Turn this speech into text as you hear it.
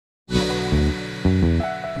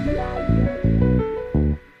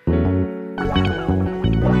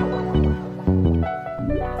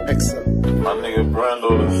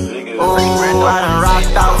Ooh, I done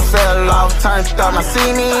rocked out, fell off, turned up, now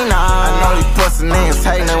see me now. I know these pussy niggas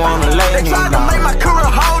hating, they wanna lay me down. They tried to make my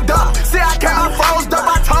career hold up. See, I came out froze up,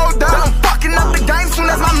 I told them I'm fucking up the game soon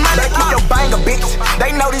as my money. They keep your banger, bitch.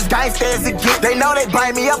 They know these gangsters to get. They know they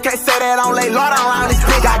bring me up, can't say that on lay Lord around this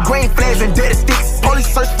bitch. Got green flags and dead sticks.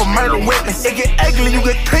 Police search for murder witness. It get ugly, you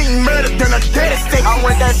get clean murder than a dead stick. I'm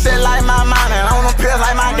with that shit like my mom and on them pills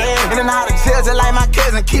like my dad. In and out of jail just like my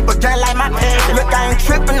kids and keep a gun like my dad. Look, I ain't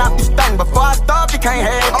tripping off this thing. Before I start, you can't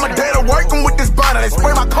have. I'm a day to working with this burner. They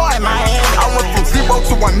spray my car in my hand. I went from 0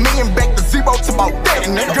 to 1 million, back to 0 to about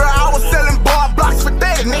 30, nigga. Girl, I was selling bar blocks for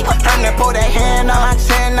 30, nigga. Turn that, pull that hand up, my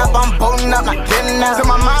chin up, I'm bolting up, not getting up. Tell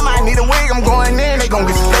my mama I need a wig, I'm going in, they gon'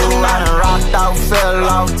 get spitting out. I done rocked out, fell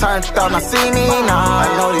off, turned up, now see me now. I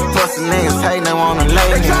know these pussy niggas hating, they wanna lay me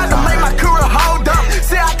down. They tried to make my career hold up.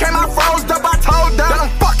 See, I came out froze up, I told them that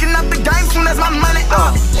I'm fucking up the game soon as my money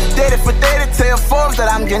up. Did it for 30, tell Forbes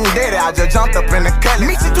that I'm getting dead. I just jumped up in the cutlass.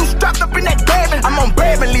 Me, she too strapped up in that David. I'm on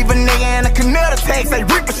baby, leave a nigga in a canal tags, they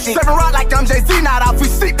reaper shit. 7 rock like I'm Jay-Z, not off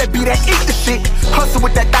we sleep, they be that eat the shit. Hustle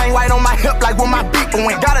with that thing right on my hip like where my beeper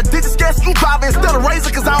went. Got a digit scale screwdriver instead of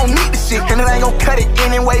razor cause I don't need the shit. And it ain't gon' cut it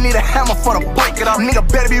anyway, need a hammer for to break it up. Nigga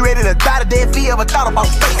better be ready to die today if he ever thought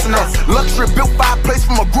about facing us. Luxury built fireplace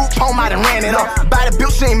from a group home, I done ran it up. Body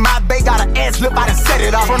built, she ain't my bae, got an ass lip, I done set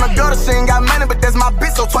it up. From the gutter, she ain't got money, but that's my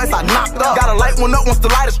bitch, so twice I knocked up. Got a light one up, once the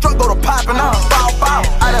light is struck, go to popping up. Bow, bow.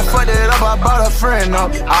 I done fucked it up, I brought a friend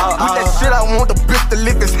up. With that shit, I want the bitch to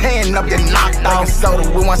lift his hand up, get knocked out. Soda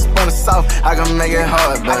with 1 spoon of salt, I can make it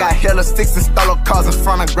hard, but I got hella sticks and stole cars in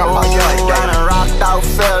front of grandpa. Ooh, yeah, I done rocked out,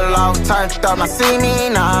 fell off, turned up, now see me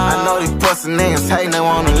now. I know these pussy niggas hating, they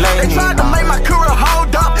wanna lay me down. They tried to make my career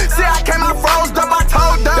hold up. See, I came out froze up, I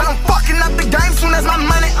told them that I'm fucking up the game soon as my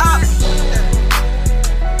money up.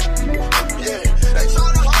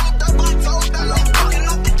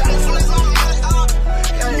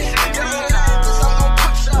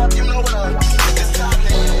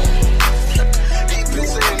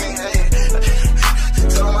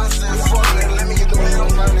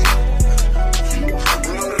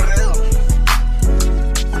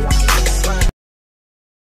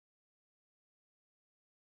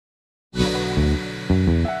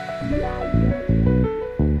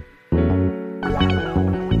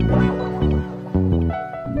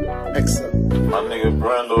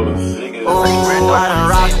 Ooh, I done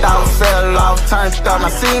rocked out, fell off, turned up, now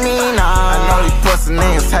see me now. I know these pussy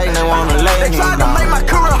niggas hating, they wanna lay me down. They tried to make my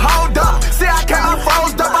career hold up. See, I came out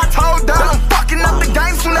froze up, I told them that I'm fucking up the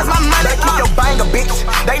game soon as my money. They keep your banger, bitch.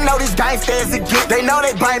 They know these gangsters to get. They know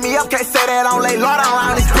they bring me up, can't say that on lay Lord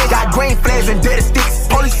around this bitch. Got green flags and dead sticks.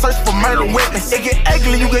 Police search for murder witness. It get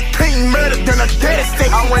ugly, you get clean murder than a dead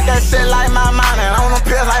stick. I'm with that shit like my mom and on them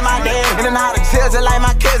pills like my dad. In and out of jail just like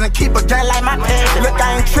my kids and keep a gun like my dad. Look,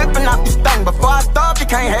 I ain't tripping off this thing. Before I start, you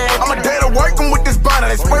can't have. I'm a day to working with this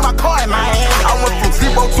burner. They spray my car in my hand. I went from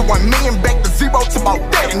 0 to 1 million, back to 0 to about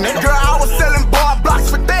 30, nigga. Girl, I was selling bar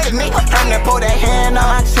blocks for 30, nigga. Turn that, pull that hand up,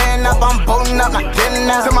 my chin up, I'm bolting up, not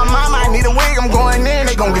getting up. Tell my mama I need a wig, I'm going in,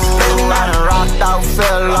 they gon' get spitting out. I done rocked out,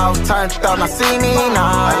 fell off, turned up, now see me now.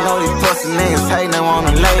 I know these pussy niggas hating, they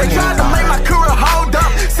wanna lay me down. They tried to make my career hold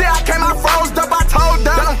up. See, I came out froze up, I told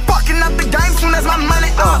them that I'm fucking up the game soon as my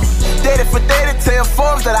money up. Did it for 30, tell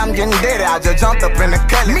Forbes that I'm getting dead. I just jumped up in the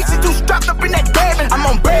cutlass. Me, she too strapped up in that David. I'm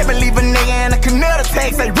on baby, leave a nigga in a canal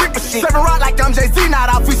tags, they reaper shit. 7 rock like I'm Jay-Z, not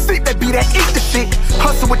off we sleep, they be that eat the shit.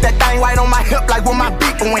 Hustle with that thing right on my hip like where my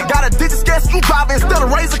beeper went. Got a digit scale screwdriver instead of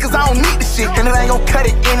razor cause I don't need the shit. And it ain't gon' cut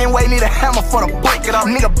it anyway, need a hammer for to break it up.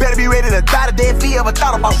 Nigga better be ready to die today if he ever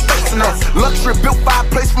thought about facing us. Luxury built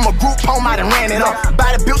fireplace from a group home, I done ran it up.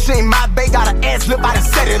 Body built, she ain't my bae, got an ass lip, I done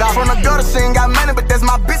set it up. From the gutter, she ain't got money, but that's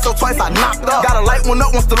my bitch, so twice I knocked up. Got a light one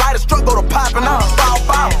up, once the light is struck, go to popping up. Bow,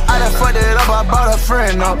 bow. I done fucked it up, I brought a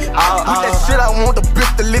friend up. With that shit, I want the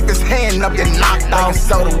bitch to lift his hand up, get knocked out.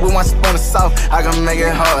 Soda with 1 spoon of salt, I can make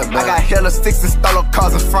it hard, but I got hella sticks and stole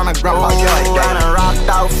cars in front of grandpa. Ooh, yeah, I done rocked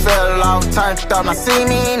out, fell off, turned up, now see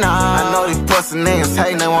me now. I know these pussy niggas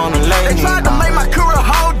hating, they wanna lay me down. They tried to make my career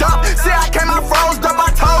hold up. See, I came out froze up, I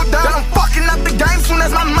told them that I'm fucking up the game soon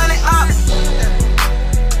as my money up.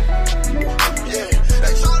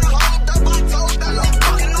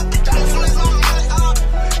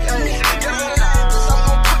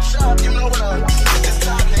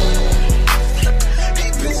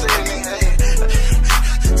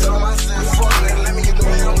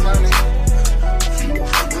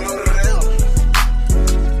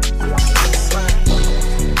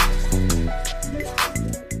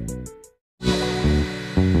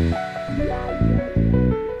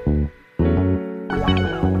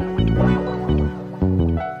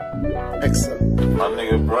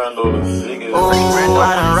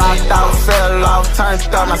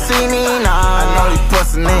 I see me now. I know these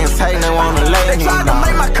pussy niggas hatin', they wanna lay me down. They tried to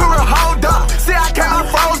make my career hold up. See, I came out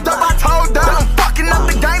froze up, I told them I'm fucking up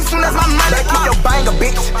the game soon as my money up. Keep your banger,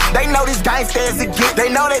 bitch. They know these gangsters to get. They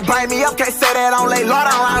know they bring me up, can't say that on lay Lord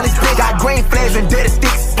around this bitch. Got green flags and dead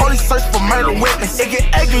sticks. Police search for murder witness. It get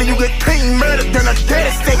ugly, you get clean murder than a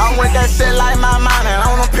dead stick. I'm with that shit like my mom and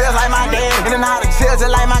on them pills like my dad. In and out of jail just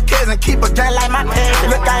like my kids and keep a gun like my dad.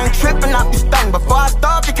 Look, I ain't tripping off this thing. Before I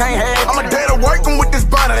start, you can't have. I'm a day to working with this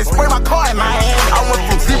burner. They spray my car in my hand. I went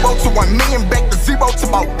from 0 to 1 million, back to 0 to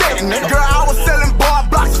about 30, nigga. Girl, I was selling bar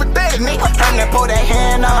blocks for 30, nigga. Turn that, pull that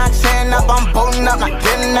hand on my chin up. I'm bolting up, not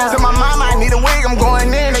getting up. Tell my mama I need a wig, I'm going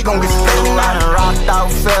in. They gon' get straight. I done rocked out,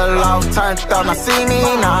 fell off, turned up, now see me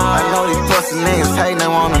now. I know these pussy niggas hatin', they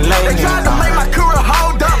wanna lay me down. They tried to make my career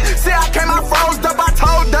hold up. See, I came out froze up, I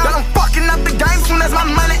told them that I'm fucking up the game soon as my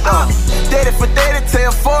money up. Did it for 30,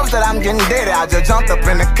 tell Forbes that I'm getting dirty. I just jumped up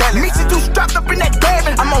in the Cali. Meet you too strapped up in that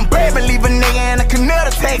David. I'm on baby, leave a nigga in a canoe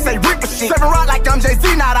to tag, say reaper shit. Serving rock like I'm Jay-Z,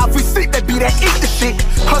 not off we sleep, that be that eat the shit.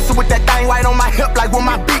 Hustle with that thing right on my hip like where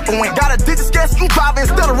my beeper went. Got a digit scale screwdriver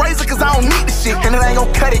instead of razor cause I don't need the shit. And it ain't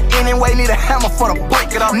gon' cut it anyway, need a hammer for the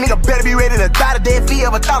break it up. Nigga better be ready to die today if he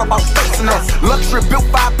ever thought about facing us. Luxury built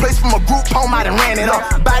fireplace from a group home, I done ran it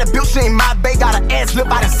up. By the built, she ain't my bae, got an ass lip,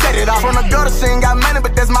 I done set it up. From the gutter, she ain't got money,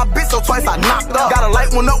 but that's my bitch, so twice I knocked up. Got a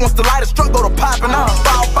light one up, once the light is struck, go to popping up.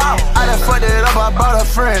 Bow, bow, I done fucked it up, I brought a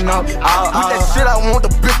friend up. With that shit, I want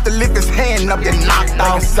the bitch to lift his hand up, get knocked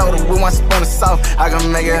out. Making soda with one spoon of salt, I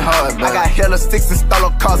can make it hard, but I got hella sticks and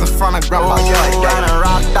stolen cars in front of grandpa. Ooh, I done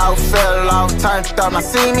rocked out, fell off, turned up, now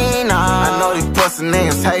see me now. I know these pussy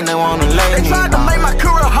niggas hatin', they wanna lay me down. They tried to make my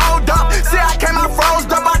career hold up. See, I came out froze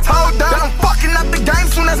up, I told them that I'm fucking up the game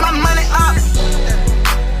soon as my money up.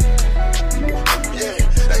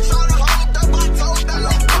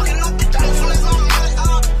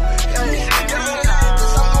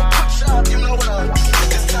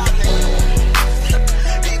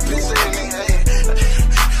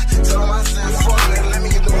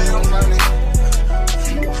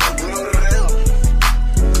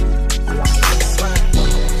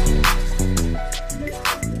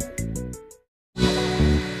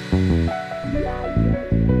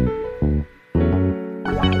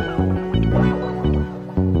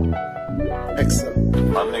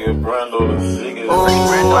 My nigga Brando the sickest. Ooh,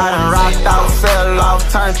 I done rocked out, fell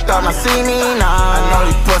off, turned up, now see me now. I know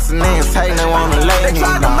these pussy niggas hatin', they wanna lay me down. They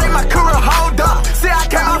tried to make my career hold up. See, I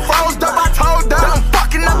came out froze up, I told them that I'm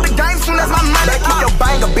fucking up the game soon as my money up. Keep your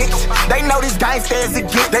banger, bitch. They know these gangsters to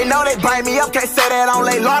get. They know they bring me up, can't say that on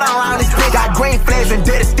lay Lord around this bitch. Got green flags and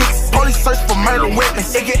dead sticks. Police search for murder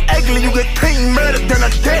witness. It get ugly, you get clean murder than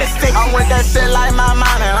a dead stick. I'm with that shit like my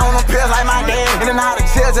mom and on them pills like my dad. In and out of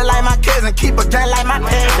jail just like my kids and keep a gun like my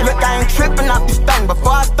dad. Look, I ain't tripping off this thing.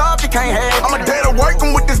 Before I start, you can't have. I'm a day to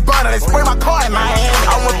working with this burner. They spray my car in my hand.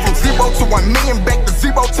 I went from 0 to 1 million, back to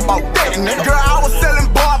 0 to about 30, nigga. Girl, I was selling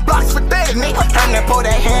bar blocks for 30, nigga. Turn that, pull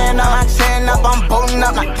that hand on my chin up. I'm bolting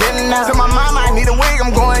up, not getting up. Tell my mama I need a wig,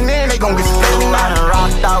 I'm going in. They gon' get straight. I done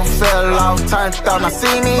rocked out, fell off, turned up, now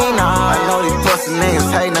see me now. I know these pussy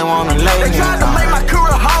niggas hatin', they wanna lay me down. They tried to make my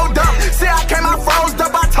career hold up. See, I came out froze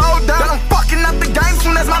up, I told them that I'm fucking up the game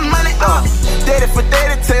soon as my money up. Did it for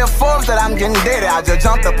 30, tell Forbes that I'm getting dirty. I just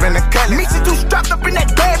jumped up in the Cali. Meet you too strapped up in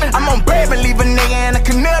that David. I'm on baby, leave a nigga in a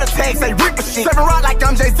canoe to tag, say reaper shit. Serving rock like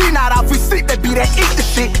I'm Jay-Z, not off we sleep, that be that eat the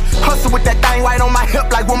shit. Hustle with that thing right on my hip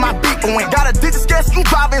like where my beeper went. Got a digit scale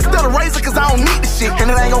screwdriver instead of razor cause I don't need the shit.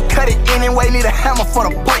 And it ain't gon' cut it anyway, need a hammer for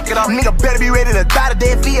the break it up. Nigga better be ready to die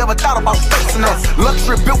today if he ever thought about facing us.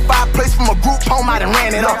 Luxury built fireplace from a group home, I done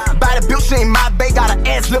ran it up. By the built, she ain't my bae, got an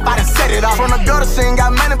ass lip, I done set it up. From the gutter, she ain't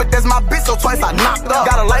got money, but that's my bitch, so twice I knocked up.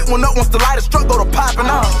 Got a light one up, once the light is struck, go to popping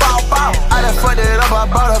up. Bow, bow, I done fucked it up, I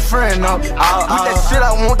brought a friend up. With that shit,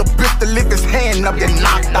 I want the bitch to lift his hand up, get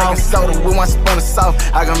knocked out. Making soda with one spoon of salt,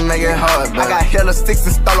 I can make it hard, but I got hella sticks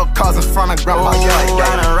and stolen cars in front of grandpa. Ooh,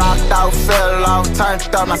 I done rocked out, fell off,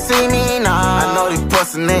 turned up, now see me now. I know these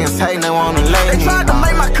pussy niggas hatin', they wanna lay me down. They tried to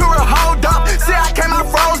make my career hold up. See, I came out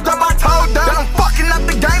froze up, I told them that I'm fucking up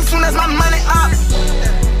the game soon as my money up.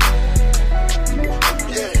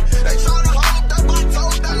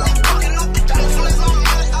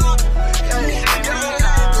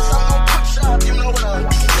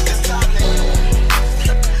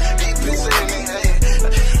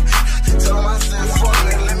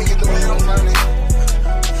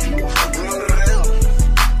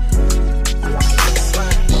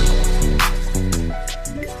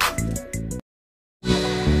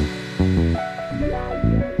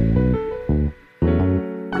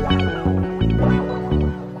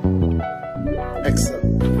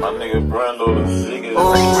 My nigga Brando the sickest.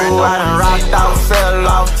 Ooh, I done rocked out, fell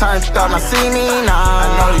off, turned up, now see me now. I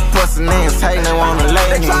know these pussy niggas hating, they wanna lay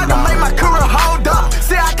me down. They tried to make my career hold up.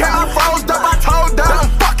 See, I came out froze up, I told them I'm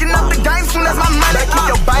fucking up the game soon as my money. They keep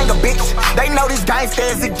your banger, bitch. They know these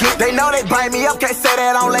gangsters to get. They know they bring me up, can't say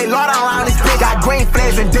that on lay Lord around this bitch. Got green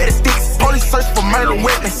flags and dead sticks. Police search for murder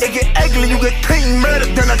witness. It get ugly, you get clean murder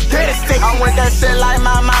than a dead stick. I want that shit like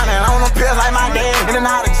my mama, and on them pills like my dad. In and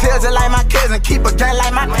out of jail just like my cousin, keep a gun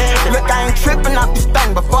like my dad. Look, I ain't tripping off this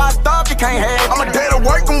thing. Before I start, you can't have. I'm a day to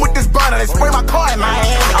working with this burner. They spray my car in my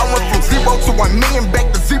hand. I went from 0 to 1 million,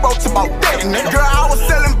 back to 0 to about 30, nigga. Girl, I was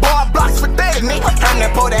selling bar blocks for 30, nigga. Time to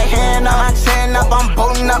pull that hand up, my chin up, I'm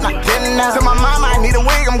bolting up, not getting up. Tell my mama I need a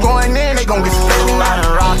wig, I'm going in, they gon' get spitting out. I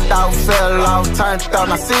done rocked out, fell off, turned up,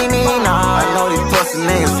 now see me now. I know these pussy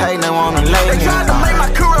niggas hating, they wanna lay me down. They tried to make my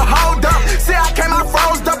career hold up. See, I came out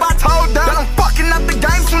froze up, I told them that I'm fucking up the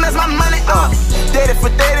game soon as my money up. Did it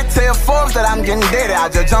for 30, tell Forbes that I'm getting dead. I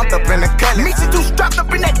just jumped up in the cutlass. Meet you two strapped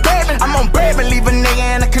up in that cabin. I'm on baby, leave a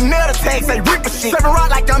nigga in a canoe to tag, say reaper shit. Serving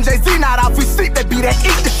rock like I'm Jay-Z, not off we sleep, that be that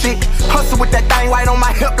eat the shit. Hustle with that thing right on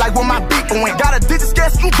my hip like where my beeper went. Got a digit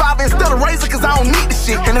scarce screwdriver instead of razor, cause I don't need the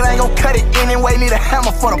shit. And it ain't gon' cut it anyway, need a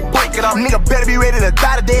hammer for to break it up. Nigga better be ready to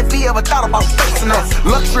die today if he ever thought about facing us.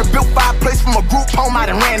 Luxury built fireplace from a group home,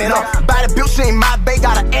 I done ran it up. By the built, she ain't my bae,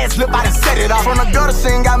 got an ass lip, I done set it up. From the gutter,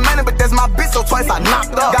 she ain't got money, but that's my bitch, so twice I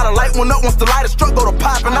knocked up. Got a light one up, once the light is struck, go to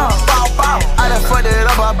popping up. Bow, bow. I done fucked it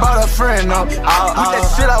up, I brought a friend up. With that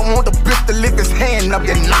shit, I want the bitch to lift his hand up,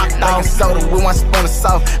 get knocked out. Soda with 1 spoon of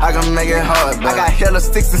salt, I can make it hard, but I got hella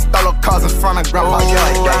sticks and stole cars in front of grandma.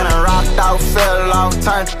 I done rocked out, fell off,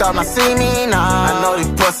 turned up, now see me now. I know these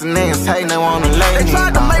pussy niggas hating, they wanna lay me down. They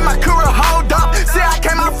tried to make my career hold up. See, I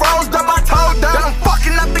came out froze up, I told them that I'm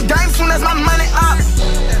fucking up the game soon as my money up.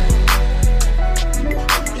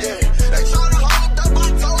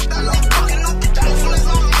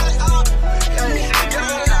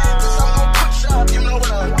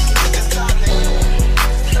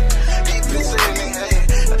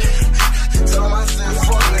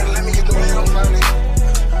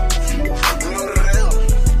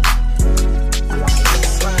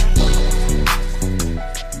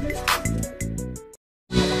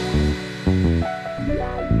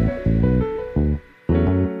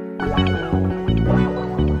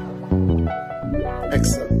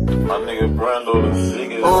 My nigga Brando the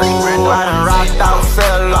sickest. Ooh, I done rocked out,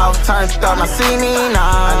 fell off, turned up, now see me now.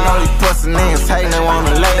 I know these pussy niggas hating, they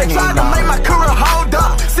wanna lay me down. They tried to make my career hold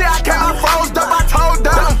up. See, I came out froze up, I told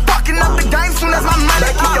them that I'm fucking up the game soon as my money.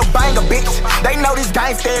 They keep your banger, bitch. They know these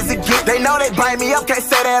gangsters to get. They know they bring me up, can't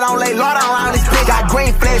say that on lay Lord around this bitch. Got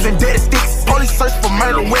green flags and dead sticks. Police search for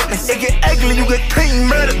murder witness. It get ugly, you get clean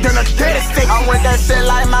murder than a dead stick. I want that shit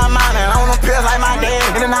like my mama, and on them pills like my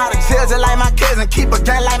dad. In and out of jail just like my cousin, keep a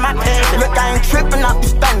gun like my dad. Look, I ain't tripping off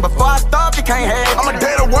this thing. Before I start, you can't have. I'm a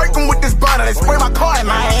day to working with this burner. They spray my car in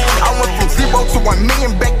my hand. I went from 0 to 1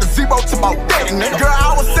 million, back to 0 to about 30, nigga. Girl,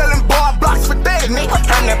 I was selling bar blocks for 30, nigga.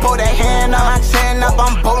 Time to pull that hand up, my chin up,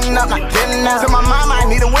 I'm bolting up, not getting up. Tell my mama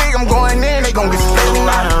I need a wig, I'm going in, they gon' get spitting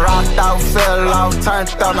out. I done rocked out, fell off,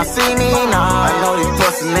 turned up, now see me now. I know these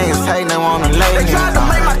pussy niggas hating, they wanna lay me down. They tried to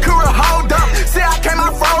make my career hold up. See, I came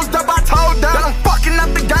out froze up, I told them that I'm fucking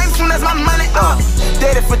up the game soon as my money up.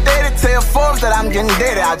 Did it for 30, tell Forbes that I'm getting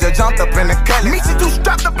dead. I just jumped up in the cutlass. Meet you two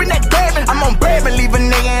strapped up in that cabin. I'm on baby, leave a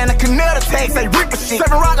nigga in a canoe to tag, say reaper shit.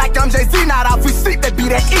 Serving rock like I'm Jay-Z, not off we sleep, that be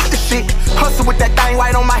that eat the shit. Hustle with that thing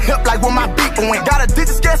right on my hip like where my beeper went. Got a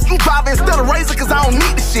digit scarce screwdriver instead of razor, cause I don't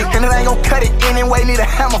need the shit. And it ain't gon' cut it anyway, need a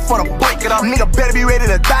hammer for to break it up. Nigga better be ready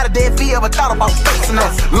to die today if he ever thought about facing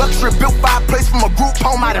us. Luxury built fireplace from a group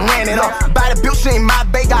home, I done ran it up. By the built, she ain't my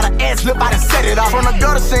bae, got an ass lip, I done set it up. From the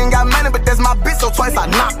gutter, she ain't got money, but that's my bitch, so twice I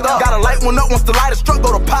knocked up. Got a light one up, once the light is struck,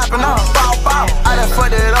 go to popping up. Bow, bow. I done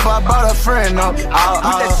fucked it up, I brought a friend up. With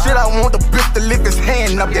that shit, I want the bitch to lift his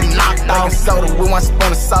hand up, get knocked out. Soda with 1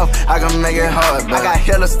 spoon of salt, I can make it hard, but I got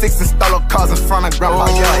hella sticks and stole cars in front of grandma.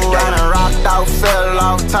 I done rocked out, fell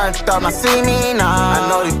off, turned up, now see me now. I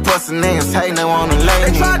know these pussy niggas hating, they wanna lay me down.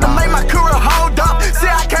 They tried to make my career hold up. See,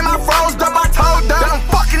 I came out froze up, I told them that I'm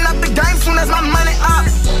fucking up the game soon as my money up.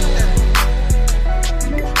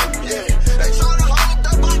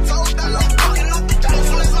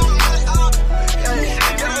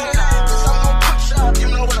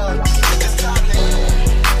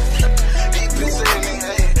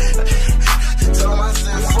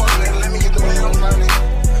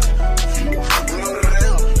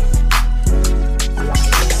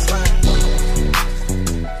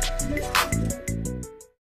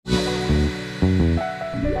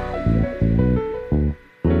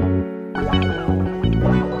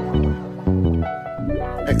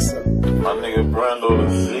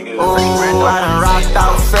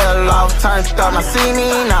 turned up, now see me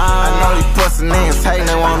now. I know these pussy niggas hating,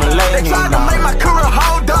 they wanna lay me. They tried to make my career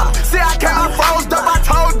hold up. See, I came out froze up, I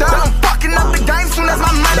told them I'm fucking up the game soon as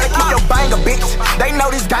my money. They keep your banger, bitch. They know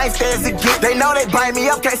these gangsters to get. They know they bring me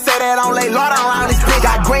up, can't say that on lay Lord around this bitch.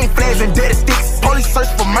 Got green flags and dead sticks. Police search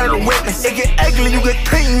for murder witness. It get ugly, you get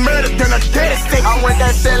clean murder than a dead stick. I want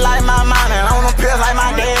that shit like my mom and on them pills like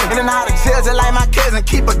my dad. In and out of jail just like my kids and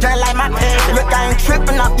keep a gun like my dad. Look, I ain't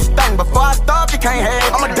tripping off this thing. Before I start, you can't have.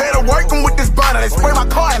 I'm a day to working with this burner. They spray my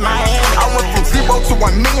car in my hand. I went from 0 to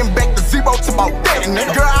 1 million back to 0 to about 30,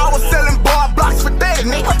 nigga. Girl, I was selling bar blocks for 30,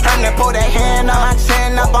 nigga. Turn that, pull that hand up, my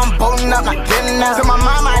chin up, I'm bolting up, not getting up. Tell my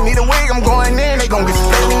mama I need a wig, I'm going in, they gon' get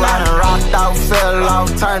straight. I done rocked out, fell off,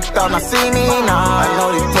 turned up, now see me now. I know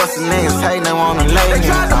these pussy niggas hating, they wanna lay me. They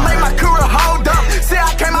tried to make my career hold up. See, I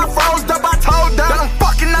came out froze up, I told them I'm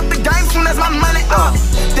fucking up the game soon as my money up.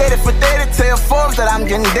 Did it for 30, tell Forbes that I'm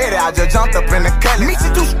getting dead. I just jumped up in the cutlass. Me, she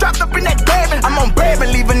too strapped up in that baby. I'm on baby,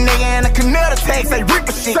 leave a nigga in a canal tag, say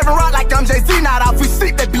reaper shit. 7 rock like I'm Jay-Z, not off we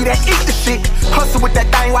sleep, that be that eat the shit. Hustle with that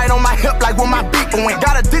thing right on my hip like where my beeper went.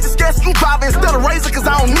 Got a digit scale screwdriver instead of razor cause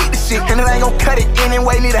I don't need the shit. And it ain't gon' cut it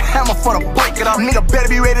anyway, need a hammer for to break it up. Nigga better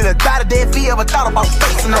be ready to die today if he ever thought about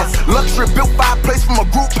facing us. Luxury built fireplace from a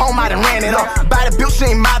group home, I done ran it up. By the built, she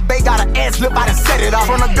ain't my bae, got an ass lip, I done set it up.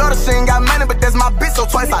 From the gutter, she ain't got money, but that's my bitch, so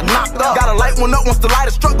twice I knocked up. Got a light one up, once the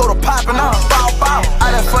lighter struck, go to popping up. Bow, bow,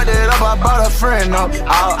 I done fucked it up, I brought a friend up. With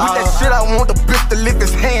that shit, I want the bitch to lift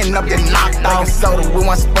his hand up, get knocked out. Soda with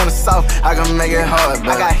 1 spoon of salt, I can make it hard,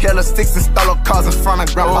 but I got hella sticks and stolo cars in front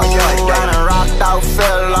of grandpa, yeah, like that. I done rocked out,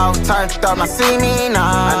 fell off, turned up, now see me now.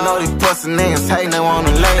 I know these pussy niggas hating, they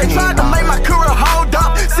wanna lay me. They tried to make my career hold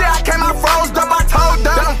up. See, I came out froze up, I told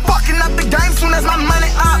them that I'm fucking up the game soon as my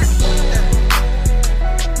money up.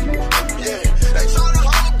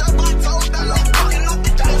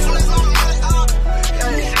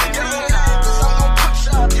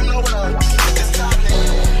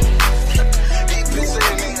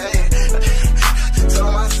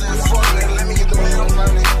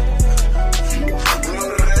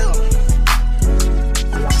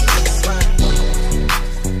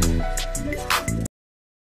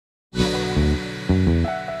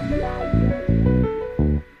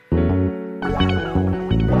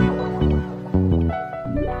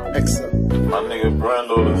 My nigga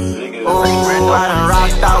Brando the sickest. Ooh, I done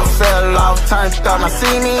rocked out, fell off, turned up, now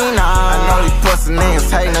see me now. I know these pussy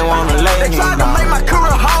niggas hating, they wanna lay me. They tried to make my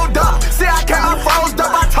career hold up. See, I came out froze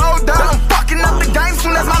up, I told them I'm fucking up the game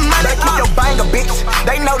soon as my money. They keep your banger, bitch.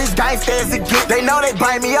 They know these gangsters to get. They know they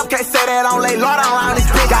bring me up, can't say that on lay Lord around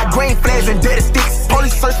this bitch. Got green flags and dead sticks.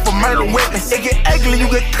 Police search for murder witness. It get ugly,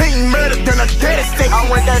 you get clean murder than a dead stick. I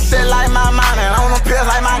want that shit like my mom and on them pills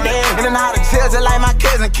like my dad. In and out of jail just like my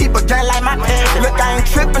kids and keep a gun like my dad. Look, I ain't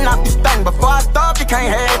tripping off this thing. Before I start, you can't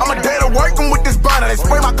have. I'm a day to working with this burner. They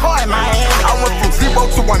spray my car in my hand. I went from 0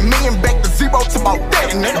 to 1 million back to 0 to about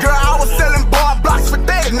 30, nigga. Girl, I was selling bar blocks for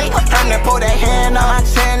 30, nigga. Turn that, pull that hand up, my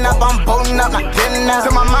chin up, I'm bolting up, not getting up.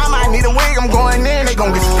 Tell my mama I need a wig, I'm going in, they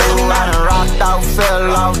gon' get straight. I done rocked out,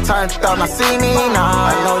 fell off, turned up, now see me now.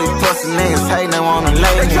 I know these pussy niggas hating, they wanna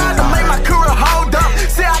lay me. They tried to make my career hold up.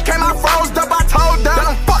 See, I came out froze up, I told them that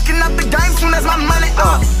I'm fucking up the game soon as my money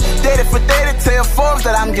up. Did it for 30, tell Forbes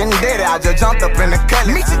that I'm getting dead. I just jumped up in the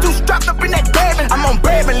cutlass. Me, she too strapped up in that baby. I'm on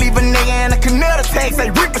baby, leave a nigga in a canal tag,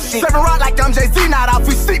 say reaper shit. 7 rock like I'm Jay-Z, not off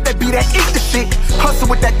we sleep, that be that eat the shit. Hustle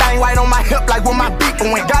with that thing right on my hip like where my beeper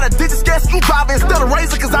went. Got a digit scale screwdriver instead of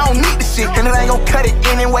razor cause I don't need the shit. And it ain't gon' cut it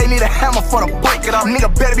anyway, need a hammer for to break it up.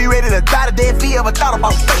 Nigga better be ready to die today if he ever thought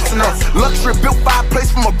about facing us. Luxury built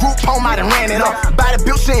fireplace from a group home, I done ran it up. By the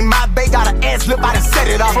built, she ain't my bae, got an ass lip, I done set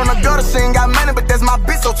it up. From the gutter, she ain't got money, but that's my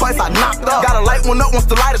bitch, so twice I knocked up. Got a light one up, once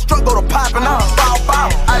the lighter struck, go to popping up. Bow, bow,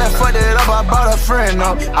 I done fucked it up, I brought a friend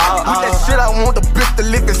up. With that shit, I want the bitch to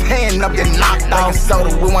lift his hand up, get knocked out.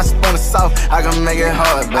 Soda with 1 spoon of salt, I can make it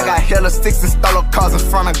hard, but I got hella sticks and stolo cars in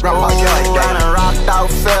front of grandpa, yeah, like that. I done rocked out,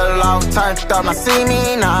 fell off, turned up, now see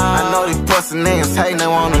me now. I know these pussy niggas hating, they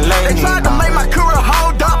wanna lay me. They tried to make my career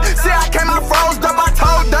hold up. See, I came out froze up, I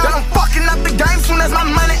told them that I'm fucking up the game soon as my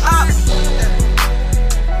money up.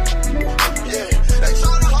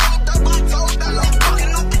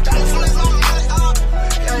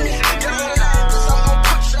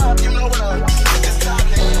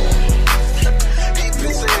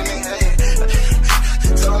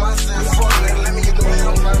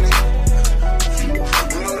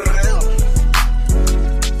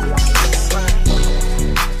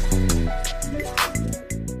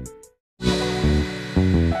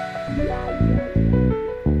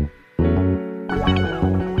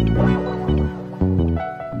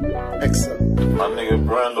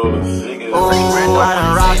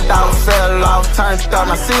 turned up,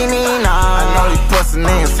 now see me now. I know these pussy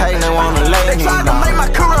niggas hating, they wanna lay me down. They tried to make my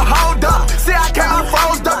career hold up. See, I came out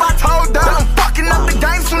froze up, I told them I'm fucking up the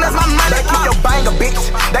game soon as my money. They keep your banger, bitch.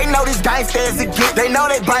 They know these gangsters to get. They know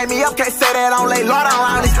they bring me up, can't say that on lay Lord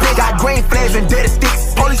around this bitch. Got green flags and dead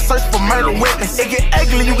sticks. Police search for murder witness. It get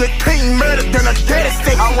ugly, you get clean murder than a dead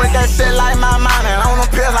stick. I went that shit like my mom and on them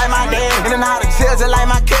pills like my dad. In and out of jail just like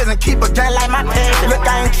my cousin, keep a gun like my dad. Look,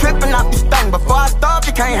 I ain't tripping off this thing. Before I start,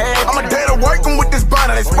 you can't have. I'm a day to working with this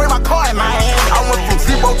burner. They spray my car in my hand. I went from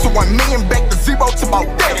 0 to 1 million, back to 0 to about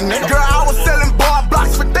 30, nigga. Girl, I was selling bar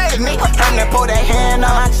blocks for 30, nigga. Time to pull that hand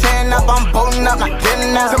up, my chin up, I'm bolting up, not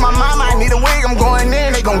getting up. Tell my mama I need a wig, I'm going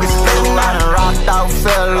in, they gon' get spitting. I done rocked out,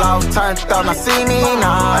 fell off, turned up, now see me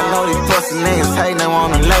now. I know these pussy niggas hating, they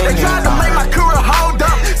wanna lay me down. They tried to make my career hold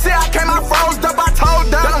up. See, I came out froze up, I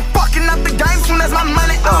told them that I'm fucking up the game soon as my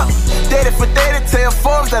money up. Did it for 30, tell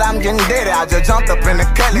Forbes that I'm getting dead. I just jumped up in the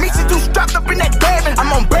cutlass. Meet you two strapped up in that David.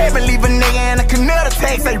 I'm on Baby, leave a nigga in a canoe to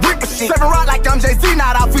tag, say rip a shit. Seven rock like I'm Jay-Z,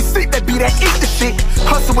 not off we sleep, that be that eat the shit.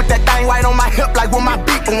 Hustle with that thing right on my hip like when my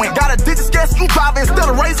beeper went. Got a digit scale screwdriver instead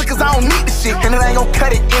of razor cause I don't need the shit. And it ain't gon'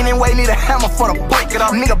 cut it anyway, need a hammer for to break it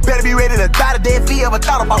up. Nigga better be ready to die today if he ever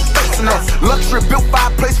thought about facing us. Luxury built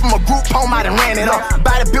fireplace from a group home, I done ran it up.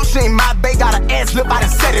 By the built, she ain't my bae, got an ass lip, I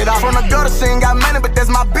done set it up. From the gutter, she ain't got money, but that's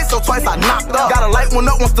my bitch, so twice I knocked up. Got a light one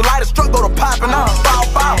up, once the light is struck, go to popping up. Bow,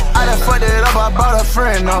 bow, I done fucked it up, I brought a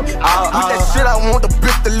friend up. With that shit, I want the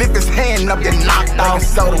bitch to lift his hand up, get knocked out. Like a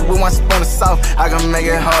soda with one spoon of salt, I can make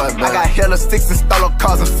it hard, but I got hella sticks and stolen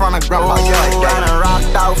cars in front of grandpa. I done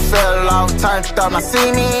rocked out, fell off, turned up, now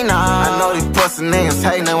see me now. I know these pussy niggas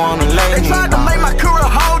hating, they wanna lay me down. They tried to make my career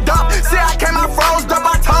hold up. See, I came out froze up,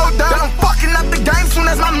 I told them that I'm fucking up the game soon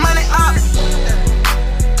as my money up.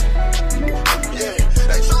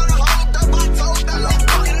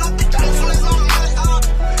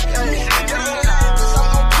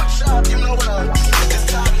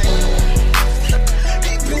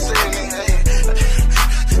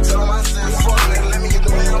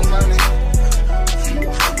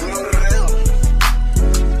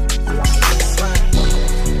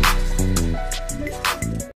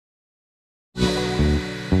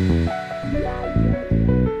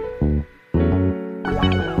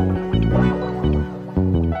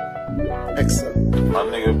 My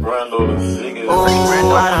nigga Brando the sickest. Ooh,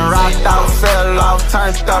 I done rocked out, fell off,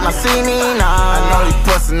 turned up, now see me now. I know these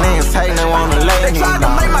pussy niggas hating, they wanna lay me down. They tried to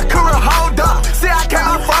make my career hold up. See, I came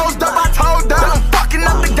out froze up, I told them that I'm fucking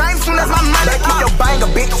up the game soon as my money. They keep your banger,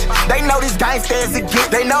 bitch. They know these gangsters to get.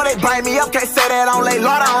 They know they bring me up, can't say that on lay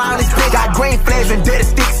Lord around this bitch. Got green flags and dead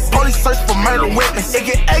sticks. Police search for murder witness. It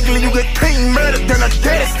get ugly, you get clean murder than a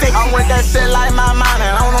dead stick. I went that shit like my mom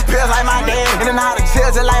and on them pills like my dad. In and out of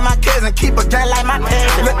jail just like my cousin, keep a gun like my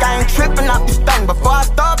dad. Look, I ain't tripping off this thing. Before I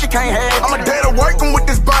start, you can't have. I'm a day to working with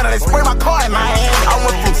this burner. They spray my car in my hand. I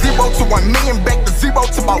went from 0 to 1 million, back to 0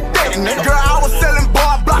 to about 30, nigga. Girl, I was selling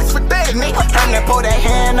bar blocks for 30, nigga. Time to pull that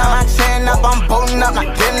hand up, my chin up, I'm bolting up,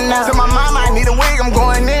 not getting up. Tell my mama I need a wig, I'm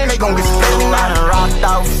going in, they gon' get spitting. I done rocked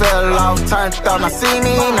out, fell off, turned up, now see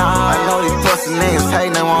me now. I know these pussy niggas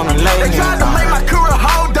hating, they wanna lay me down. They tried to make my career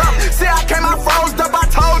hold up. See, I came out froze up, I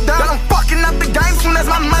told them that I'm fucking up the game soon as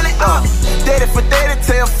my money up. Did it for 30,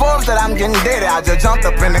 tell Forbes that I'm getting dead. I just jumped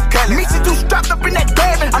up in the cutlass. Meet you two strapped up in that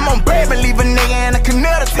David. I'm on Baby, leave a nigga in a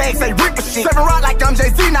canoe to tag, say rip a shit. Seven rock like I'm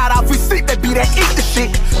Jay-Z, not off we sleep, that be that eat the shit.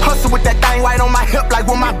 Hustle with that thing right on my hip like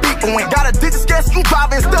when my beeper went. Got a digit scale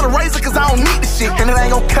screwdriver instead of razor cause I don't need the shit. And it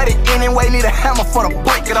ain't gon' cut it anyway, need a hammer for to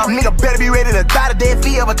break it up. Nigga better be ready to die today if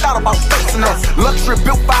he ever thought about facing us. Luxury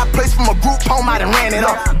built fireplace from a group home, I done ran it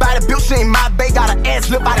up. By the built, she ain't my bae, got an ass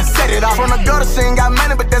lip, I done set it up. From the gutter, she ain't got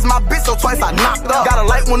money, but that's my bitch, so twice I knocked up. Got a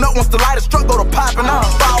light one up, once the light is struck, go to popping up.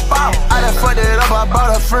 Bow, bow, I done fucked it up, I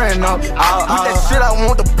brought a friend up. With that shit, I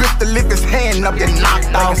want the bitch to lift his hand up, get knocked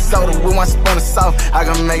out. Like a soda with one spoon of salt, I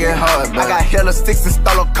can make it hard, but I got hella sticks and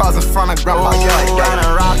stolen cars in front of grandpa. I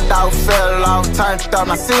done rocked out, fell off, turned up,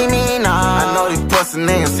 now see me now. I know these pussy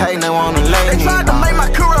niggas hating, they wanna lay me down. They tried to make my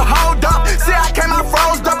career hold up. See, I came out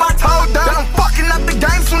froze up, I told them that I'm fucking up the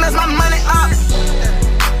game soon as my money up.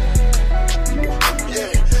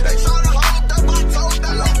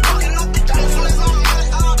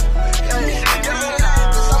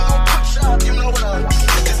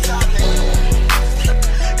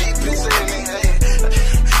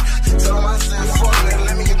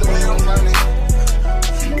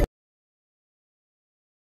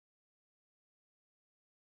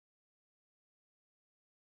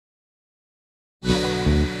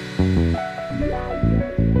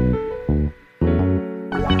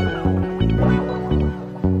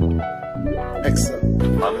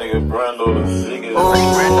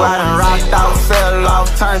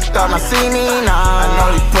 turned up, now see me now. I know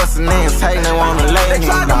these pussy niggas hating, they wanna lay me. They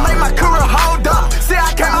tried to make my career hold up. See,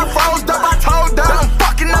 I came out froze up, I told them I'm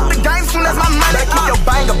fucking up the game soon as my money. They keep your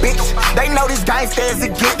banger, bitch. They know these gangsters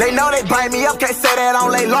exist. They know they bring me up, can't say that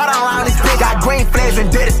on lay Lord around this bitch. Got green flags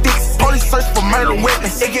and dead sticks. Police search for murder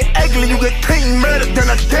witness. It get ugly, you get clean murdered than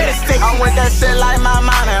a dead stick. I want that shit like my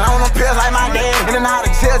mom and on them pills like my dad. In and out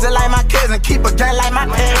of jail just like my cousin, keep a gun like my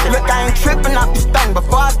dad. Look, I ain't tripping off this thing.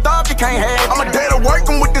 Before I start, you can't have. I'm a day to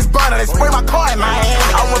working with this burner. They spray my car in my hand.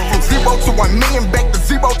 I went from 0 to 1 million back to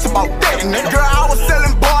 0 to about 30, nigga. Girl, I was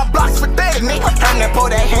selling bar blocks for 30, nigga. Turn that, pull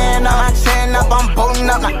that hand up, my chin up, I'm bolting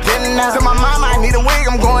up, not getting up. Tell my mama I need a wig,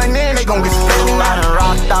 I'm going in, they gon' get spinning. I done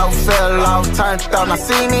rocked out, fell off, turned up, now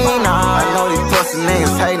see me now. I know these pussy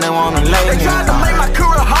niggas hating, they wanna lay me. They tried to make my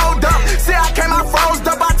career hold up. See, I came out froze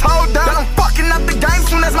up, I told them I'm fucking up the game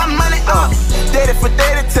soon as my money up. Did it for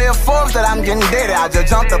 30, tell Forbes that I'm getting dead. I just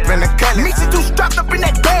jumped up in the cutlass. Meet you two strapped up in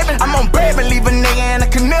that baby. I'm on baby, leave a nigga in a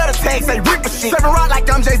Canada tag, say reaper shit. Serving rock like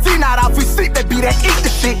I'm Jay-Z, not off we sleep, that be that eat the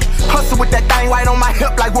shit. Hustle with that thing right on my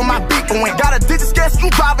hip like where my beeper went. Got a digit scale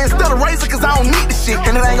screwdriver instead of razor, cause I don't need the shit.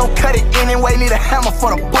 And it ain't gon' cut it anyway, need a hammer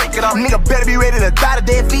for the break it up. Nigga better be ready to die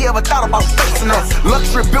today if he ever thought about facing us.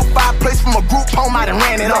 Luxury built fireplace from a group home, I done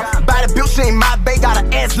ran it up. By the built, she ain't my bae, got an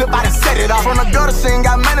ass lip, I done set it up. From the gutter, she ain't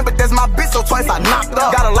got money, but that's my bitch, so twice I knocked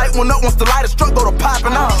up. Got a light one up, once the light is struck, go to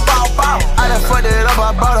popping up. Bow, bow. I done fucked it up,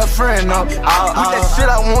 I brought a friend up. With that shit,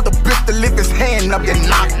 I want the bitch to lift his hand up, get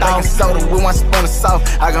knocked out. Soda with one spoon of salt,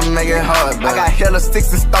 I can make it hard, but I got hella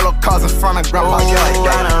sticks and stolo cars in front of grandpa. Yeah,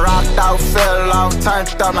 I done rocked out, fell off,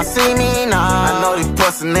 turned up, now see me now. I know these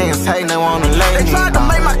pussy niggas hating, they wanna lay me. They tried to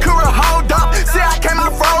make my career hold up. See, I came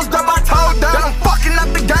out froze up, I told them that I'm fucking up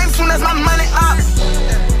the game soon as my money up.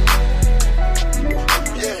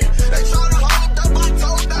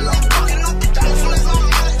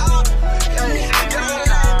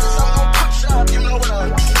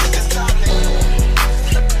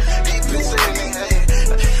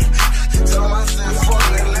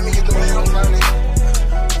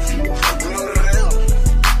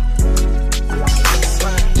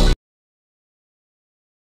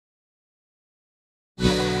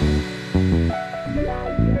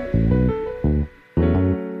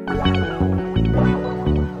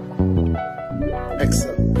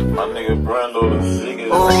 My nigga Brando the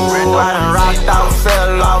sickest. Ooh, I done rocked out,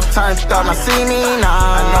 fell off, turned up, now see me now.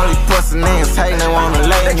 I know these pussy niggas hating, they wanna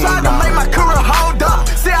lay me. They tried to make my career hold up.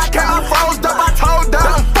 See, I came out froze up, I told them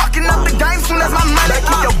I'm fucking up the game soon as my money. They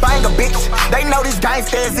keep your banger, bitch. They know these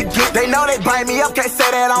gangsters exist. They know they bring me up, can't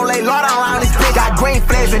say that on lay Lord around this bitch. Got green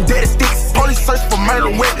flags and dead sticks. Police search for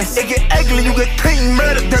murder witness. It get ugly, you get clean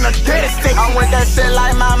murdered than a dead stick. I want that shit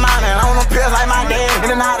like my mom and on them pills like my dad.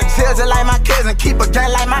 In and out of jail just like my cousin, keep a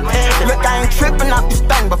gun like my dad. Look, I ain't tripping off this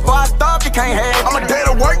thing. Before I start, you can't have. I'm a day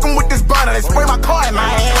to working with this burner. They spray my car in my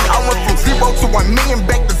hand. I went from 0 to 1 million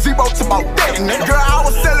back to 0 to about 30, nigga. Girl, I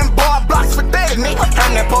was selling bar blocks for 30, nigga.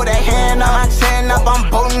 Turn that, pull that hand up, my chin up, I'm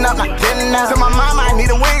bolting up, not getting up. Tell my mama I need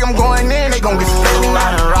a wig, I'm going in, they gon' get spinning.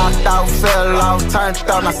 I done rocked out, fell off, turned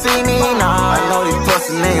up, now see me now. I know these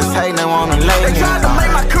pussy niggas hating, they wanna lay me. They tried to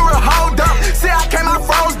make my career hold up. See, I came out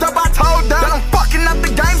froze up, I told them that I'm fucking up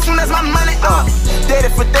the game soon as my money up. Did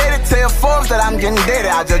it for 30, tell Forbes that I'm getting dead.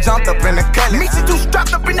 I just jumped up in the cutlass. Meet you two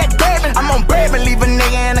strapped up in that baby. I'm on baby, leave a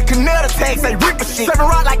nigga in a Canada tag, say reaper shit. Serving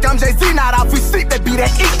rock like I'm Jay-Z, not off we sleep, that be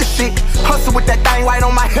that eat the shit. Hustle with that thing right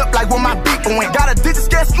on my hip like where my beeper went. Got a digit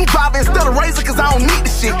scale screwdriver instead of razor, cause I don't need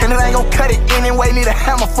the shit. And it ain't gon' cut it anyway, need a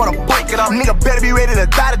hammer for the break it up. Nigga better be ready to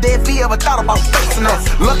die today if he ever thought about facing us.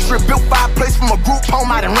 Luxury built fireplace from a group home,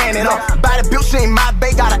 I done ran it up. By the built, she ain't my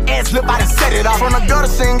bae, got an ass lip, I done set it up. From the gutter,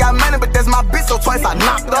 she ain't got money, but that's my bitch, so twice I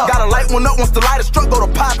knocked up. Got a light one up, once the light is struck, go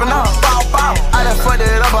to popping up. Bow, bow. I done fucked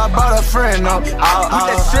it up, I brought a friend up. With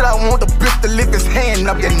that shit, I want the bitch to lift his hand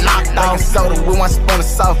up, get knocked out. Soda with one spoon of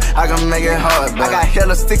salt, I can make it hard, but I got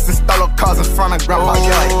hella sticks and stolo cars in front of grandpa.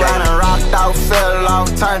 Yeah, I done rocked out, fell off,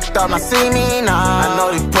 turned up, now see me now. I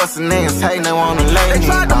know these pussy niggas hating, they wanna lay me. They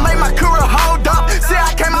tried to make my career hold up. See,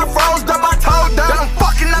 I came out froze up, I told them that I'm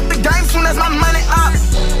fucking up the game soon as my money up.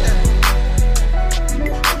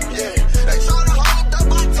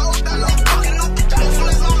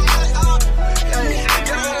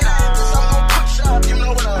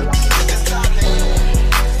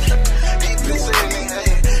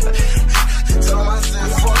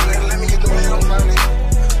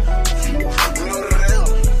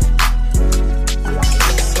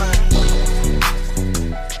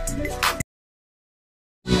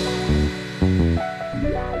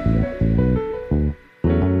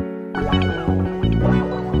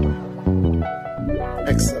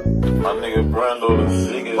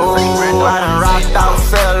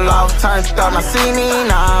 turned up, now see me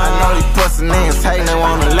now. I know these pussy niggas hating, they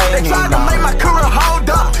wanna lay me down. They tried to make my career hold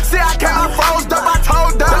up. See, I came out froze up, I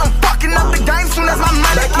told them I'm fucking up the game soon as my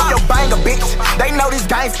money. They keep your banger, bitch. They know these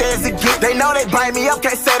gangsters to get. They know they bring me up,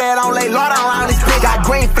 can't say that on lay Lord around this bitch. Got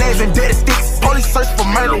green flags and dirty sticks. Police search for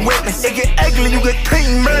murder witness. It get ugly, you get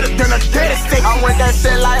clean murdered than a dead stick. I'm with that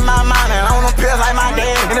shit like my mom and on them pills like my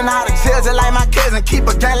dad. In and out of jail just like my cousin, keep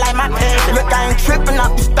a gun like my dad. Look, I ain't tripping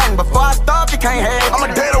off this thing. Before I start, you can't have. I'm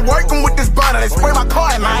a day to working with this burner. They spray my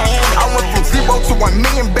car in my hand. I went from 0 to 1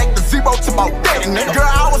 million, back to 0 to about 30, nigga. Girl,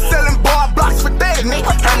 I was selling bar blocks for 30,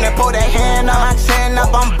 nigga. Turn that, pull that hand up, my chin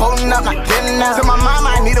up, I'm bolting up, not getting up. Tell my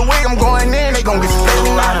mama I need a wig, I'm going in, they gon' get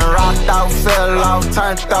spitting out. I done rocked out, fell off,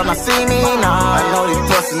 turned up, now see me now. I know these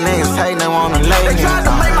pussy niggas hating, they wanna lay me down. They tried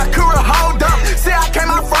to make my career hold up. See, I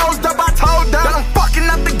came out froze up, I told them I'm fucking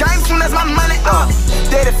up the game soon as my money up.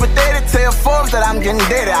 Did it for 30, tell Forbes that I'm getting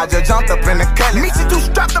dirty. I just jumped up in the Cali. Meet you two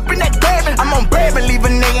strapped up in that Devin. I'm on Bourbon, leave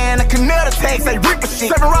a nigga in a canoe to tag, say reaper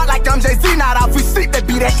shit. Serving rock like I'm Jay-Z, not off we sleep, that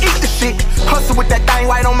be that eat the shit. Hustle with that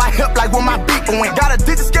thing right on my hip like where my beeper went. Got a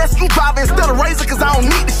digit scale screwdriver instead of razor cause I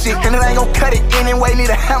don't need the shit. And it ain't gon' cut it anyway,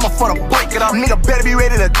 need a hammer for the break it up. Nigga better be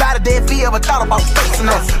ready to die today if he ever thought about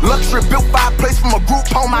facing us. Luxury built fireplace from a group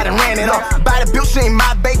home, I done ran it up. By the built, she ain't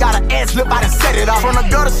my bae, got an ass lip, I done set it up. From the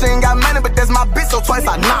gutter, she ain't got money, but that's my bitch, so twice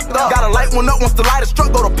I knocked up. Got a light one up, once the light is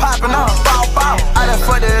struck, go to popping up. Bow, bow, I done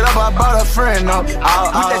fucked it up, I brought a friend up. With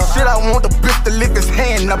that shit, I want the bitch to lift his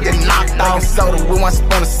hand up, get knocked out. Like soda with 1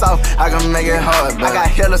 spoon of salt, I can make it hard, but I got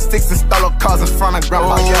hella sticks and stolen cars in front of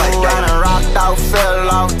grandpa. I done rocked out, fell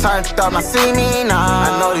off, turned up, now see me now.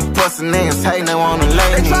 I know these pussy niggas hating, they wanna lay me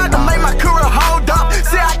down. They tried to make my career hold up.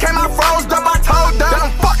 See, I came out froze up, I told them that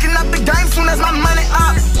I'm fucking up the game soon as my money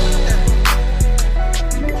up.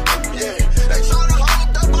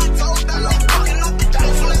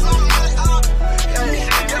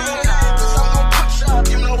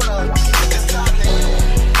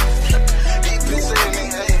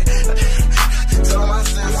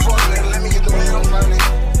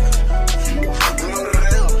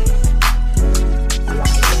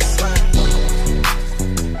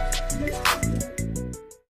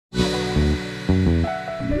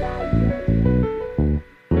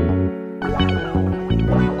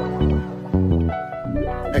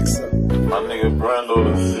 My nigga Brando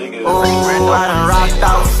the sickest. Ooh, I done rocked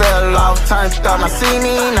out, fell off, turned up, now see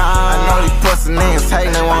me now. I know these pussy niggas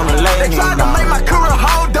hating, they wanna lay me down. They tried to make my career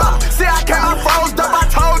hold up. See, I came out froze up, I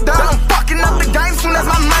told them I'm fucking up the game soon as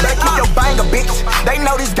my money. They keep your banger, bitch. They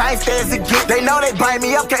know these gangsters to get. They know they bring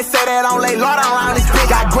me up, can't say that on lay Lord around this bitch.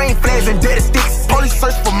 Got green flags and dirty sticks. Police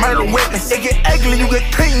search for murder witness. It get ugly, you get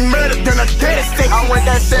clean murdered than a dead stick. I'm with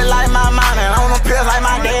that shit like my mom and on them pills like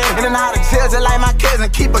my dad. In and out of jail just like my cousin,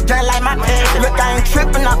 keep a gun like my dad. Look, I ain't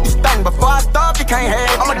tripping off this thing. Before I start, you can't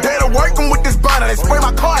have. I'm a day to working with this burner. They spray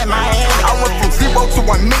my car in my hand. I went from 0 to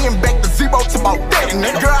 1 million, back to 0 to about 30,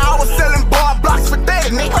 nigga. Girl, I was selling bar blocks for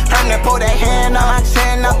 30, nigga. Turn that, pull that hand up, my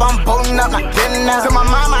chin up, I'm bolting up, not getting up. Tell my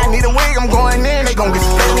mama I need a wig, I'm going in, they gon' get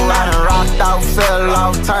spitting out. I done rocked out, fell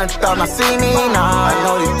off, turned up, now see me now. I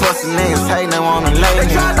know these pussy niggas hating, they wanna lay me down.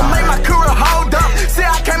 They tried to make my career hold up. See,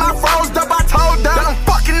 I came out froze up, I told them that I'm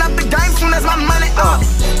fucking up the game soon as my money up.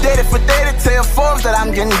 Did it for 30, tell Forbes that I'm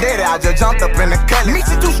getting dirty. I just jumped up in the Cali. Meet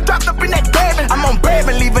you two strapped up in that Devin. I'm on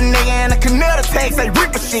Bourbon, leave a nigga in a canoe to tag, say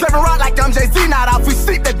reaper shit. Serving rock like I'm Jay-Z, not off we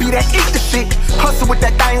sleep, that be that eat the shit. Hustle with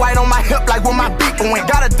that thing right on my hip like where my beeper went.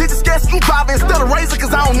 Got a digit scale screwdriver instead of razor cause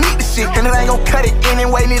I don't need the shit. And it ain't gon' cut it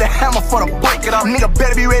anyway, need a hammer for the break it up. Nigga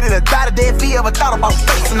better be ready to die today if he ever thought about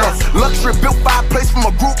facing us. Luxury built fireplace from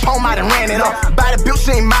a group home, I done ran it up. By the built,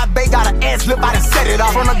 she ain't my bae, got an ass lip, I done set it up.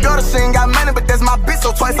 From the gutter, she ain't got money, but that's my bitch,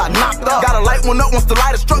 so twice I knocked up. Got a light one up, once the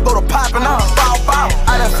light is struck, go to popping up. Bow, bow,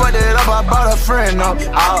 I done fucked it up, I brought a friend up. With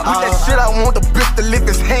that shit, I want the bitch to lift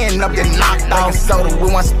his hand up, get knocked out. Like soda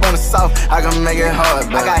with 1 spoon of salt, I can make it hard,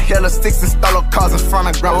 but I got hella sticks and stolen cars in front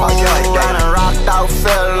of grandpa. I done rocked out,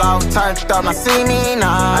 fell off, turned up, now see me now.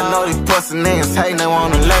 I know these pussy niggas hating, they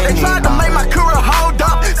wanna lay me down. They tried to make my career hold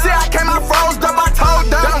up. See, I came out froze up, I told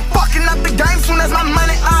them that I'm fucking up the game soon as my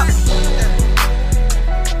money up.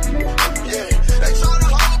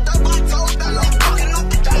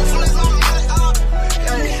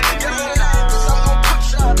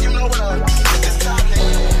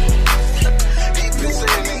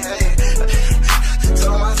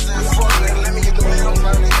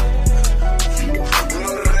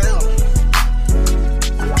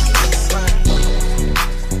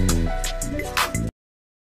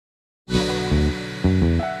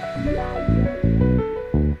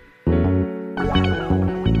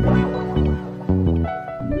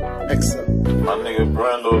 My nigga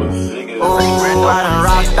Brando the sickest. Ooh, I done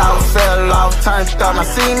rocked out, turned up, now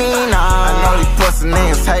see me now. I know these pussy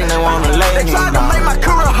niggas hating, they wanna lay me. They tried to make my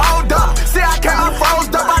career hold up. See, I came out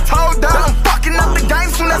froze up, I told them I'm fucking up the game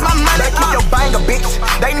soon as my money. They keep your banger, bitch.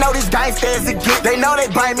 They know these gangsters it get. They know they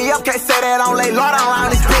blame me up, can't say that on lay Lord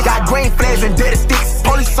around this bitch. Got green flags and dead sticks.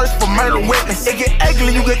 Police search for murder witness. It get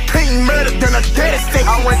ugly, you get clean murder than a dead stick.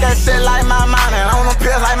 I want that shit like my mom and on them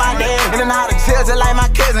pills like my dad. In and out of jail just like my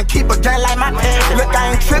kids and keep a gun like my dad. Look,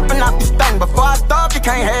 I ain't tripping off this thing. Before I start, you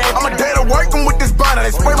can't have. I'm a day to working with this butter.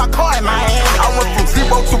 They spray my car in my hand. I went from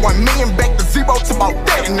 0 to 1 million back to 0 to about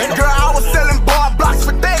 30, nigga. Girl, I was selling bar blocks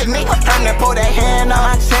for 30, nigga. Turn that, pull that hand up,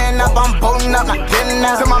 my chin up, I'm bolting up, not getting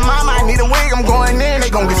up. Tell my mama I need a wig, I'm going in, they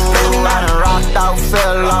gon' get spitting out. I done rocked out,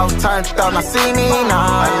 fell off, turned up, now see me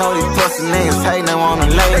now. I know these pussy niggas hating, they wanna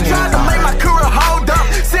lay me. They tried to make my career hold up.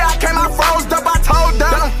 See, I came out froze up, I told them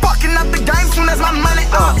that I'm fucking up the game soon as my money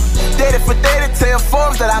up. Did it for 30, tell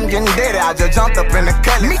Forbes that I'm getting dead. I just jumped up in the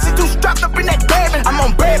cut. Me, she too strapped up in that cabin. I'm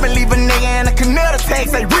on bourbon, leave a nigga in a canal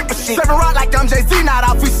tags, they rip a shit. Serving rock like I'm Jay-Z, not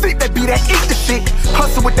off we sleep, they be that eat the shit.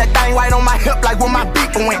 Hustle with that thing right on my hip like where my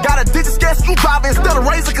beeper went. Got a digit scale screwdriver instead of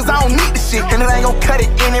razor cause I don't need the shit. And it ain't gon' cut it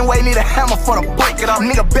anyway, need a hammer for to break it up.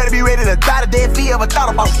 Nigga better be ready to die today if he ever thought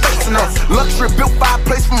about facing us. Luxury built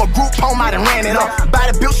fireplace from a group home, I done ran it up. By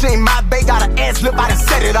the built, she ain't my bae, got an ass lip, I done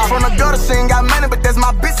set it up. From the gutter, she ain't got money, but that's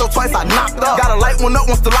my bitch, so twice I knocked up. Got a light one up,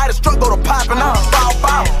 once the light is struck, go to popping up. Bow,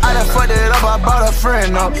 bow, I done fucked it up, I brought a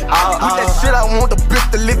friend up. With that shit, I want the bitch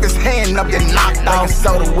to lift his hand up, get knocked out. Like a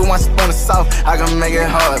soda with one spoon of salt, I can make it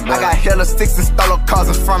hard, but I got hella sticks and stole cars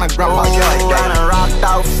in front of grandpa, yeah, like that. I done rocked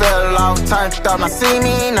out, fell off, turned up, now see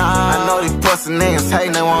me now. I know these pussy niggas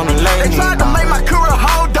hating, they wanna lay me. They tried to make my career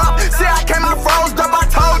hold up. See, I came out froze up, I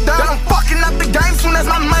told them that I'm fucking up the game soon as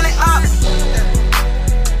my money up.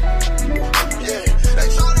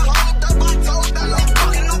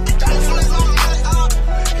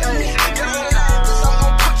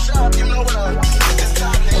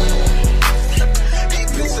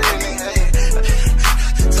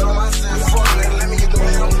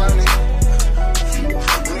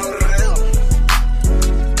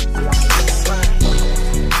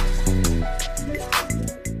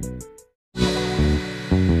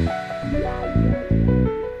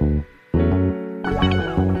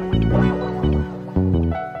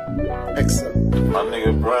 My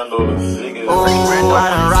nigga Brando the sickest. Ooh, I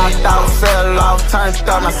done rocked out, fell off, turned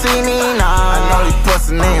up, now see me now. I know these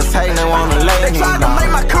pussy niggas hating, they wanna lay me. They tried to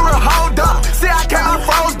make my career hold up. See, I came out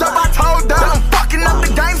froze up, I told them that I'm fucking up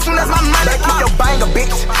the game soon as my money. They keep your banger,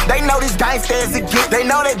 bitch. They know these gangsters it get. They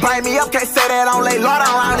know they blame me up, can't say that on lay Lord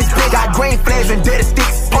around this bitch. Got green flags and dead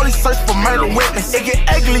sticks. Police search for murder witness. It get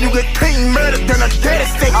ugly, you get clean murder than a dead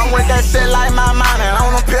stick. I want that shit like my mom and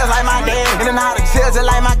on them pills like my dad. In and out of jail just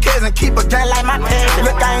like my kids and keep a gun like my dad.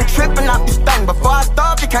 Look, I ain't tripping off this thing. Before I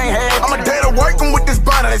start, you can't have. I'm a day to working with this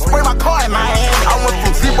butter. They spray my car in my hand. I went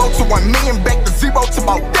from 0 to 1 million back to 0 to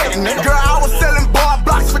about 30, nigga. Girl, I was selling bar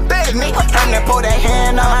blocks for 30, nigga. Turn that, pull that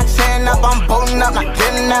hand up, my chin up, I'm bolting up, not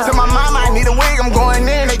getting up. Tell my mama I need a wig, I'm going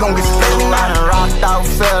in, they gon' get spitting out. I done rocked out,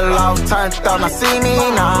 fell off, turned up, now see me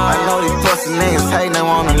now. I know these pussy niggas hating, they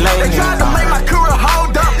wanna lay me. They tried to make my career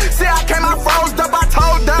hold up. See, I came out froze up, I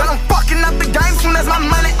told them that I'm fucking up the game soon as my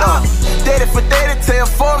money up. Did it for 30, tell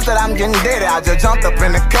Forbes that I'm getting dead. I just jumped up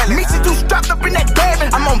in the cut. Me, she too strapped up in that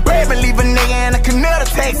cabin. I'm on bourbon, leave a nigga in a canal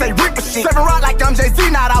tags, they rip a shit. Serving rock like I'm Jay-Z,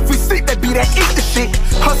 not off we sleep, they be that eat the shit.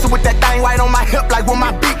 Hustle with that thing right on my hip like where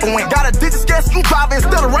my beeper went. Got a digit scale screwdriver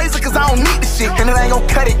instead of razor cause I don't need the shit. And it ain't gon'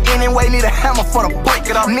 cut it anyway, need a hammer for to break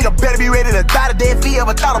it up. Nigga better be ready to die today if he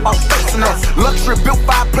ever thought about facing us. Luxury built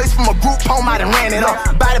fireplace from a group home, I done ran it up.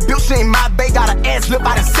 By the built, she ain't my bae, got an ass lip,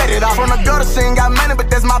 I done set it up. From the gutter, she ain't got money,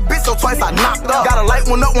 but that's my bitch, so twice I knocked up. Got a light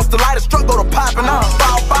one up, once the light is struck, go to popping up.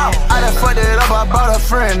 Bow, bow, I done fucked it up, I brought a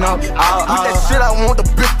friend up. With that shit, I want the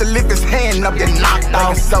bitch to lift his hand up, get knocked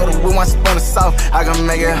out. Like a soda with one spoon of salt, I can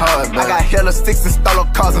make it hard, but I got hella sticks and stole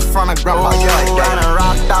cars in front of grandpa, yeah, like that. I done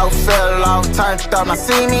rocked out, fell off, turned up, now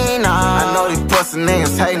see me now. I know these pussy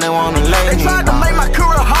niggas hating, they wanna lay me. They tried to make my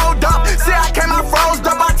career hold up. See, I came out froze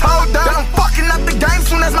up, I told them that I'm fucking up the game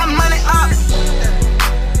soon as my money up.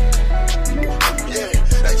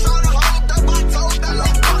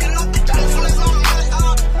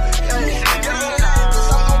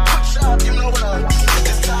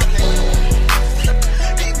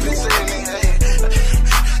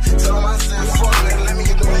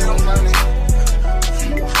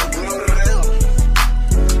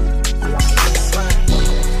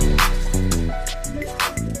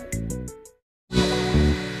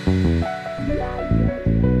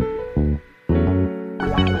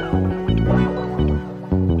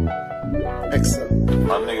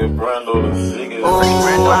 Brando the sickest.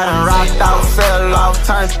 Ooh, I done rocked out, fell off,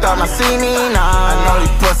 turned up, now see me now. I know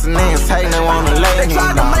these pussy niggas hating, they wanna lay me down. They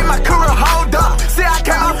tried to make my career hold up. See, I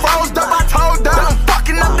came out froze up, I told them I'm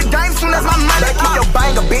fucking up the game soon as my money. They keep your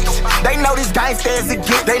banger, bitch. They know these gangsters to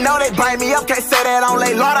get. They know they blame me up, can't say that on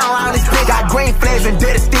lay Lord around this bitch. Got green flags and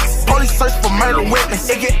dead sticks. Police search for murder witness.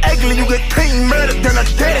 It get ugly, you get clean murder than a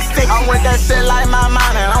dead stick. I'm with that shit like my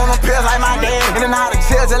mom and on them pills like my dad. In and out of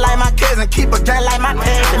jail just like my kids and keep a gun like my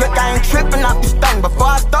dad. Look, I ain't tripping off this thing. Before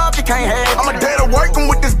I start, you can't have. I'm a day to working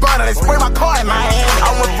with this burner. They spray my car in my hand. I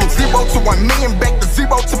went from 0 to 1 million, back to 0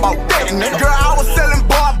 to about 30, nigga. Girl, I was selling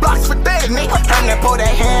bar blocks for 30, nigga. Turn that, pull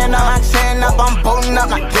that hand on my chin up. I'm bolting up,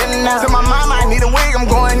 not getting up. Tell my mama I need a wig, I'm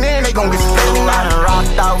going in. They gon' get spitting. I done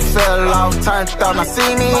rocked out, fell off, turned up, now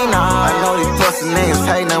see me now. I know these pussy niggas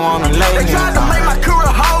hating, they wanna lay me down. They tried to make my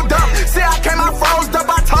career hold up. See, I came out froze up,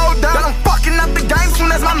 I told them that I'm fucking up the game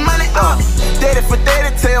soon as my money up. Did it for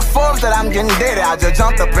 30, tell Forbes that I'm getting dirty. I just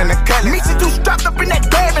jumped up in the Cali. Meet you two strapped up in that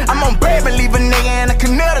David. I'm on baby, leave a nigga in a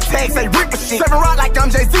canoe to tag, say reaper shit. Serving rock like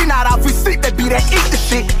I'm Jay-Z, not off we sleep, that be that eat the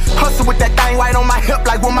shit. Hustle with that thing right on my hip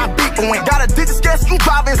like where my beeper went. Got a digit scale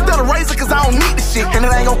screwdriver instead of razor cause I don't need the shit. And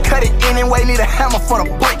it ain't gon' cut it anyway, need a hammer for the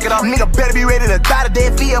break it up. Nigga better be ready to die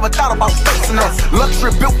today if he ever thought about facing us.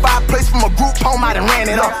 Luxury built fireplace from a group home, I done ran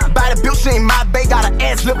it up. By the built, she ain't my bae, got an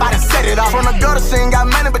ass lip, I done set it up. From the gutter, she ain't got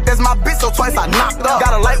money, but that's my bitch, so twice I knocked up.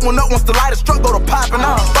 Got a light one up, once the light is struck, go to popping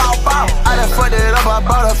up. Bow, bow, I done fucked it up, I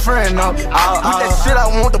brought a friend up. With that shit, I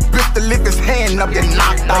want the bitch to lift his hand up, get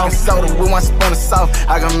knocked out. Like a soda with one spoon of salt,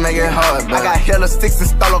 I can make it hard, but I got hella sticks and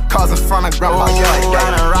stolen cars in front of grandpa. Ooh,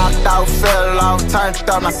 I done rocked out, fell off, turned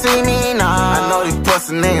up, now see me now. I know these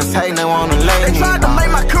pussy niggas hating, they wanna lay me down. They tried to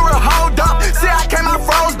make my career hold up. See, I came out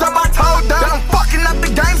froze up, I told them that I'm fucking up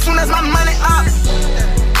the game soon as my money up.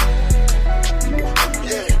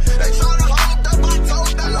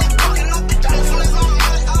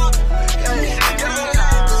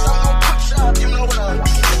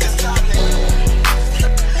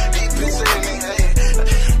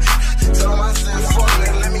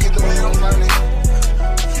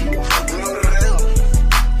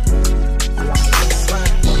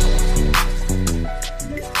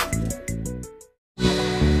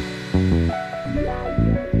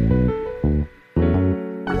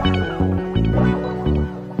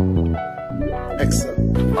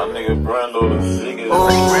 My nigga Brando the sickest.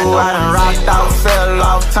 Ooh, I done rocked out, fell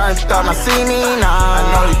off, turned up, now see me now. I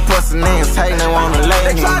know these pussy niggas hating, they wanna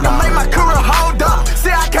lay me down. They tried to make my career hold up. See,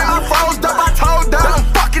 I came out froze up, I told them that I'm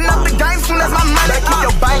fucking up the game soon as my money. They keep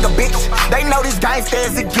your banger, bitch. They know these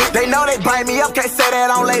gangsters to get. They know they blame me up, can't say that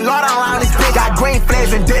on lay Lord around this bitch. Got green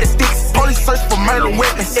flags and dead sticks. Police search for murder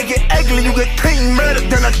witness. It get ugly, you get clean murder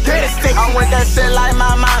than a dead stick. I'm with that shit like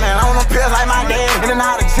my mom and on them pills like my dad. In and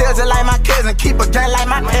out of jail just like my kids and keep a gun like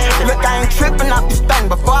my dad. Look, I ain't tripping off this thing.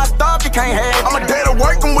 Before I start, you can't have. I'm a day to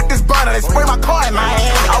working with this burner. They spray my car in my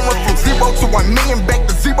hand. I went from 0 to 1 million, back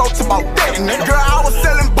to 0 to about 30, nigga. Girl, I was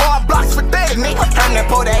selling bar blocks for 30, nigga. Turn that,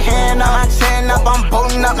 pull that hand on my chin up. I'm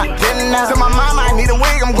bolting up, not getting up. Tell my mama I need a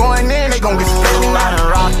wig, I'm going in. They gon' get spitting. I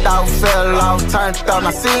done rocked out, fell off, turned up,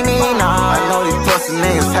 now see me now. I know these pussy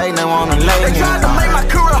niggas hating, they wanna lay me down. They tried to make my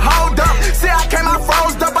career hold up. See, I came out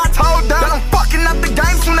froze up, I told them that I'm fucking up the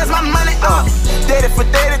game soon as my money up. Did it for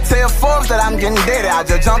 30, tell Forbes that I'm getting dirty. I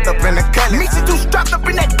just jumped up in the Cali. Meet you two strapped up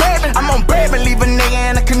in that David. I'm on baby, leave a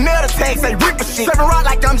nigga in a canoe to tag, say reaper shit. Serving rock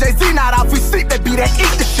like I'm Jay-Z, not off we sleep, that be that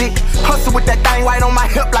eat the shit. Hustle with that thing right on my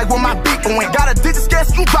hip like where my beeper went. Got a digit scale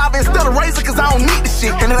screwdriver instead of razor cause I don't need the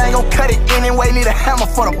shit. And it ain't gon' cut it anyway, need a hammer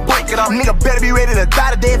for the break it up. Nigga better be ready to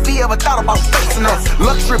die today if he ever thought about facing us.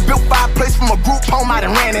 Luxury built fireplace from a group home, I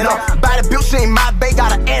done ran it up. By the built, she ain't my bae,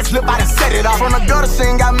 got an ass lip, I done set it up. From the gutter, she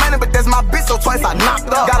ain't got money, but that's my bitch, so twice I knocked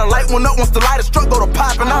up. Got a light one up, once the light is struck, go to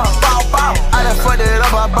popping up. Bow, bow, I done fucked it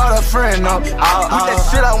up, I brought a friend up. With that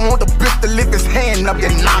shit, I want the bitch to lift his hand up,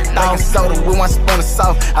 get knocked out. Like a soda with one spoon of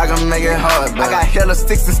salt, I can make it hard, but I got hella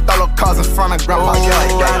sticks and stolen cars in front of grandpa.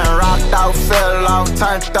 Ooh, I done rocked out, fell off,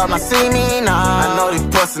 turned up, now see me now. I know these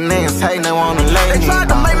pussy niggas hating, they wanna lay me down. They tried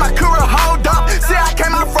to make my career hold up. See, I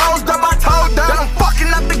came out froze up, I told them that I'm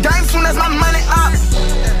fucking up the game soon as my money up.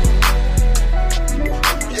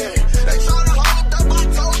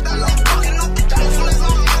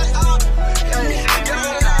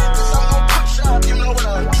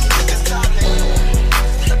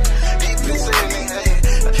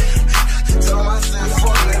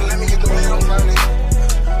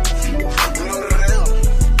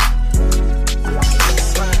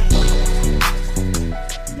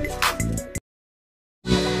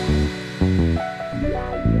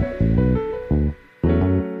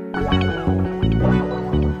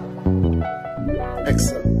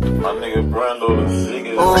 My nigga Brando the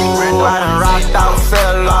sickest. Ooh, I done rocked out,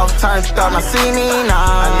 fell off, turned up, now see me now.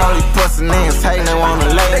 I know these pussy niggas hatin', they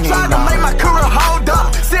wanna lay me down. They tried to make my career hold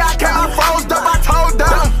up. See, I came out froze up, I told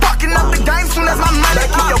them I'm fucking up the game soon as my money. They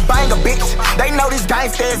keep your banger, bitch. They know these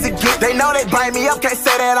gangsters to get. They know they bring me up, can't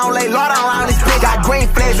say that on lay Lord around this bitch. Got green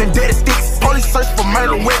flags and dirty sticks. Police search for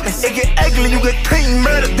murder witness. It get ugly, you get clean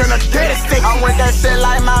murder than a dirty stick. I want that shit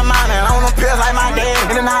like my mom and on them pills like my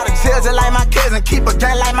dad. In and out of jail just like my kids and keep a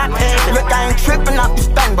gun like my dad. Look, I ain't tripping off this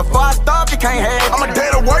thing. Before I start, you can't have. I'm a day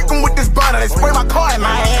to working with this butter. They spray my car in my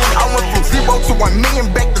hand. I went from 0 to 1 million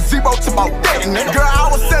back to 0 to about 30, nigga. Girl, I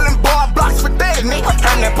was selling bar blocks for 30, nigga.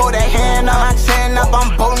 Turn that, pull that hand on my chin up. I'm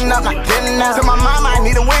bolting up, not getting up. Tell my mama I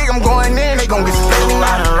need a wig, I'm going in. They gon' get split.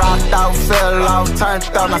 I done rocked out, fell off, turned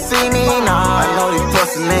up, now see me now. I know these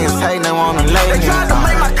pussy niggas hatin', they wanna lay me down. They tried to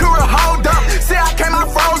make my career hold up. See, I came out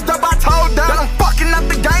froze up, I told them I'm fucking up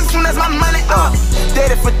the game soon as my money up.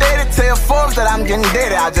 Did it for 30, tell Forbes that I'm getting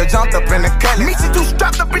dirty. I just jumped up in the cutlass. Me, she too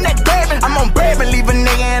strapped up in that David. I'm on baby, leave a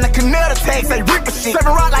nigga in a canoe to tags, they reaper shit. 7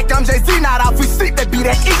 rock like I'm Jay-Z, not off we sleep, they be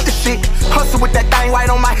that eat the shit. Hustle with that thing right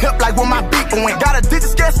on my hip like where my beeper went. Got a digit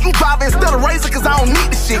scared screwdriver instead of razor cause I don't need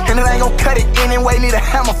the shit. And it ain't gon' cut it anyway, need a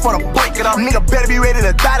hammer for to break it off. Nigga better be ready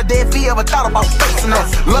to die today if he ever thought about facing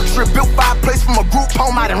us. Luxury built fireplace from a group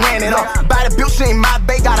home, I done ran it up. Body built, she ain't my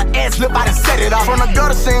bae, got an ass lip, I done set it off. From the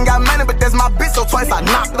gutter, she ain't got money, but that's my bitch, so twice I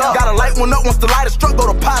knocked up. Got a light one up, once the lighter struck, go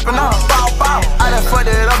to popping up. Bow, bow, I done fucked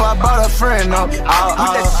it up, I brought a friend up. With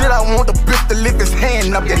that shit, I want the bitch to lift his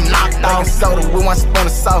hand up, get knocked out. Soda with 1 spoon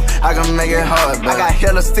of salt, I can make it hard, but I got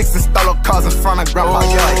hella sticks and stolo cars in front of grandpa.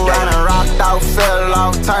 Ooh, I done rocked out, fell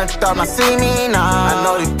off, turned up, now see me now. I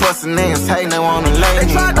know these pussy niggas hatin', they wanna lay me down.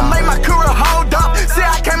 They tried to make my career hold up. See,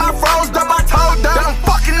 I came out froze up, I told them that I'm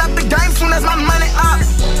fucking up the game soon as my money up.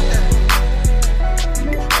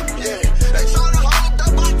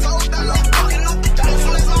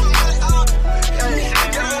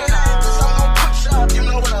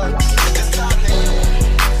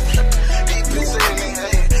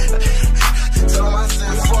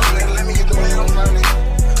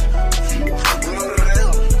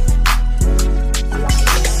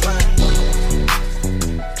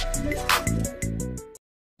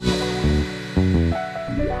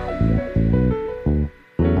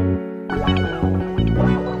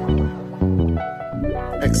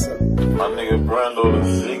 My nigga Brando the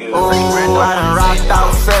sickest. Ooh, I done rocked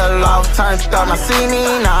out, fell off, turned up, now see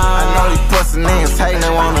me now. I know these pussy niggas hatin', they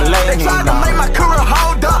wanna lay me down. They tried to make my career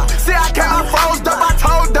hold up. See, I came out froze up, I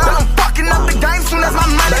told them that I'm fucking up the game soon as my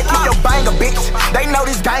money. They keep your banger, bitch. They know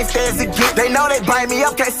these gangsters to get. They know they bring me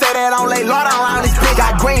up, can't say that on lay Lord around this bitch.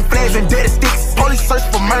 Got green flags and dirty sticks. Police search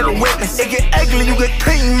for murder witness. It get ugly, you get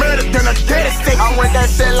clean murder than a dirty stick. I want that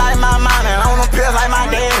shit like my mom and on them pills like my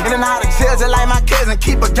dad. In and out of jail just like my kids and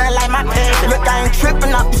keep a gun like my dad. Look, I ain't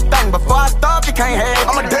tripping off this thing. Before I start, you can't have.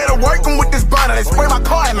 I'm a day to working with this butter. They spray my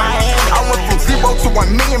car in my hand. I went from 0 to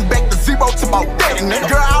 1 million back to 0 to about 30, nigga.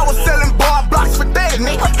 Girl, I was selling bar blocks for 30,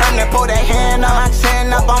 nigga. Turn that, pull that hand on my chin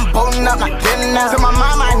up. I'm bolting up, not getting up. Tell my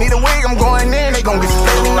mama I need a wig, I'm going in. They gon' get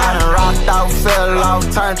split. I done rocked out, fell off,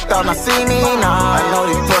 turned up, now see me now. I know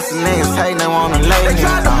these pussy niggas hatin', they wanna lay me down. They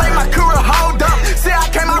tried to make my career hold up. See, I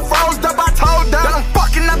came out froze up, I told them that I'm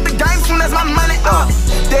fucking up the game soon as my money up.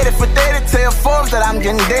 Did it for 30, tell Forbes that I'm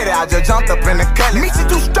getting dirty. I just jumped up in the cutlass. Me, she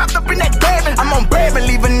too strapped up in that David. I'm on baby,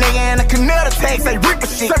 leave a nigga in a canoe to tags, they reaper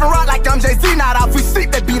shit. 7 rock like I'm Jay-Z, not off we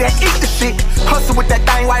sleep, they be that eat the shit. Hustle with that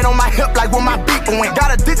thing right on my hip like where my beeper went.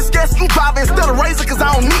 Got a digit scared screwdriver instead of razor cause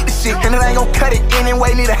I don't need the shit. And it ain't gon' cut it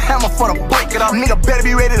anyway, need a hammer for to break it off. Nigga better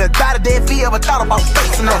be ready to die today if he ever thought about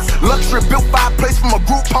facing us. Luxury built fireplace from a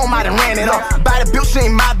group home, I done ran it up. Body built, she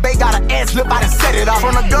ain't my bae, got an ass lip, I done set it off.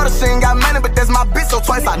 From the gutter, she ain't got money, but that's my bitch, so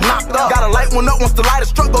twice I knocked up. Got a light one up, once the lighter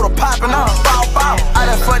struck, go to popping up. Bow, bow, I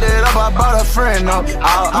done fucked it up, I brought a friend up. With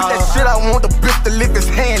that shit, I want the bitch to lift his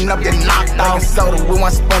hand up, get knocked out. Soda with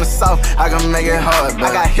 1 spoon of salt, I can make it hard, but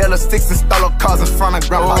I got hella sticks and stolo cars in front of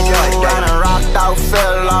grandpa. Ooh, I done rocked out,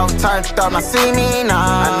 fell off, turned up, now see me now.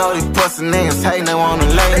 I know these pussy niggas hatin', they wanna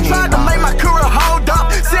lay me down. They tried to make my career hold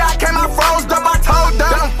up. See, I came out froze up, I told them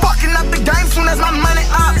that I'm fucking up the game soon as my money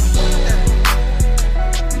up.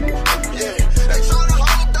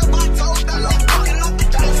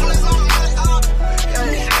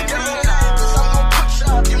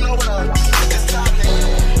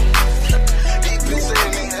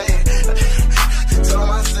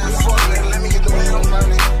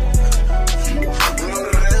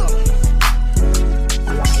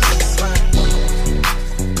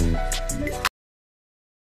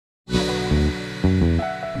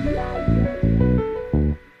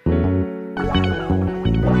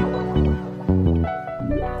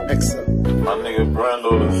 My nigga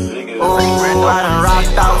Brando the sickest. Ooh, I done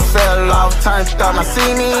rocked out, fell off, turned up, now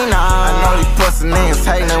see me now. I know these pussy niggas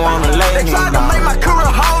hating, they wanna lay me down. They tried to make my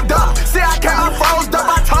career hold up. See, I came out froze up,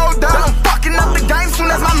 I told them I'm fucking up the game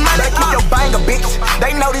soon as my money. They keep your banger, bitch.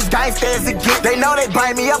 They know these gangsters to get. They know they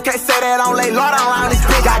bring me up, can't say that on lay Lord around this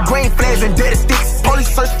bitch. Got green flags and dead sticks.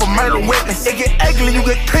 Police search for murder witness. It get ugly, you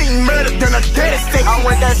get clean murdered than a dead stick. I'm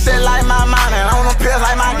with that shit like my mom and on them pills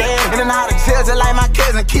like my dad. In and out of jail just like my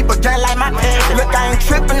kids and keep a gun like my dad. Look, I ain't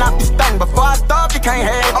tripping off this thing. Before I start, you can't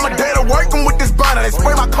have. I'm a day to working with this brother. They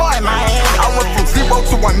spray my car in my hand. I went from 0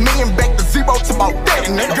 to 1 million, back to 0 to about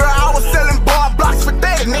 30, nigga. Girl, I was selling bar blocks for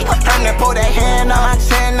 30, nigga. And they pull that hand up, my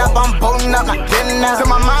chin up, I'm bolting up, not getting up. Tell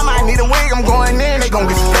my mama I need a wig, I'm going in, they gon'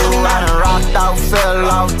 get spitting. I done rocked out, fell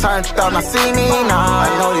off, turned up, now see me now. I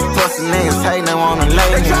know these pussy niggas hating, they wanna lay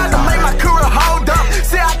me down. They tried to make my career hold up.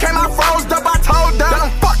 See, I came out froze up, I told them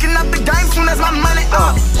I'm fucking up the game soon as my money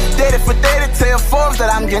up. Did it for 30, tell Forbes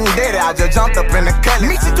that I'm getting dead. I just jumped up in the cut.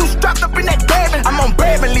 Meet you too strapped up in that David. I'm on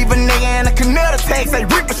Bourbon, leave a nigga in a canal tags, they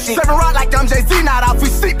reaper shit. 7 rock like I'm Jay-Z, not off we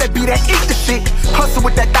sleep, they be that eat the shit. Hustle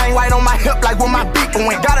with that thing right on my hip like where my beeper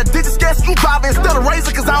went. Got a digit scale screwdriver instead of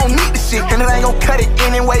razor cause I don't need the shit. And it ain't gon' cut it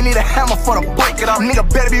anyway, need a hammer for to break it up. Nigga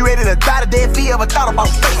better be ready to die today if he ever thought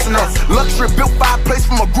about facing us. Luxury built fireplace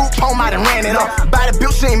from a group home, I done ran it up. By the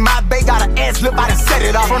built, she ain't my bae, got an ass lip, I done set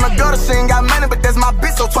it up. From the gutter, she ain't got money, but that's my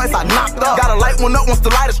bitch, so twice I knocked up. Got a light one up, once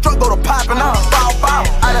the light is struck, go to popping up. Bow, bow,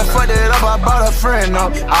 I done fucked it up, I brought a friend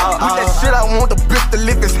up. With that shit, I want the bitch to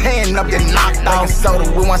lift his hand up, get knocked out.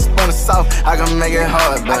 Soda with one spoon of salt, I can make it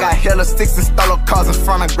hard, but I got hella sticks and stole cars in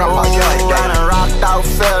front of grandpa, yeah, like that. I done rocked out,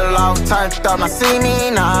 fell off, turned up, now see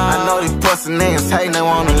me now. I know these pussy niggas hating, they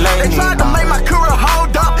wanna lay me down. They tried to make my career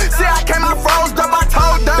hold up. See, I came out froze up, I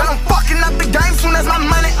told them I'm fucking up the game soon as my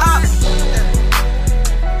money up.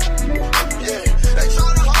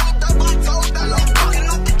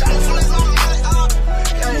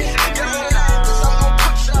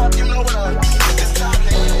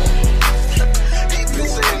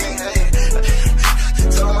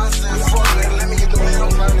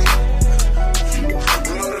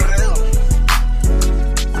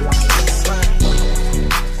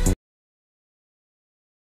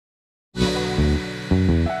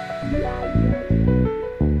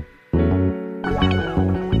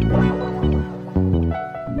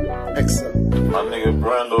 My nigga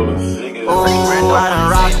Brando the sickest. Ooh, I done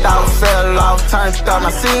rocked out, fell off, turned up, now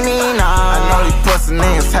see me now. I know these pussy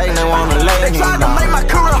niggas hating, they wanna lay me down. They tried to make my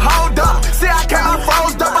career hold up. See, I came out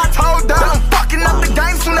froze up, I told them I'm fucking up the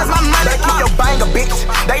game soon as my money. They keep your banger, bitch.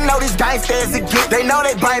 They know these gangsters to get. They know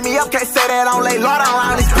they bring me up, can't say that on lay Lord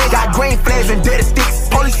around this bitch. Got green flags and dead sticks.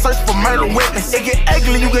 Police search for murder witness. It get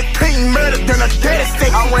ugly, you get clean murdered than a dead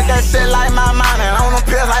stick. I'm with that shit like my mom and on them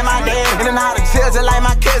pills like my dad. In and out of jail just like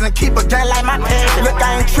my kids and keep a gun like my dad. Look,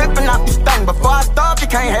 I ain't tripping off this thing. Before I start, you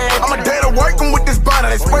can't have. I'm a day to working with this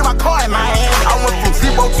brother. They spray my car in my hand. I went from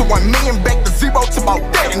 0 to 1 million, back to 0 to about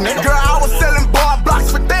 30, nigga. Girl, I was selling bar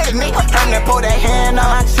blocks for 30, nigga. And they pull that hand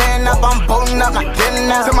up, my chin up, I'm bolting up, not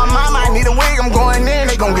getting up. Tell my mama I need a wig, I'm going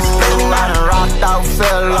in, they gon' get spitting. I done rocked out,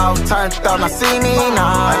 fell off, turned up, now see me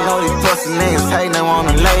now. I know these pussy niggas hating, they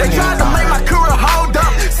wanna lay me down. They tried to make my career hold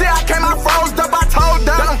up. See, I came out froze up, I told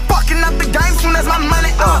them I'm fucking up the game soon as my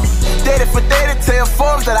money up. Did it for 30, tell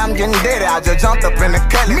Forbes that I'm getting dead. I just jumped up in the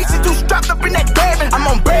cut. Meet you too strapped up in that David. I'm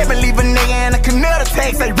on Bourbon, leave a nigga in a canal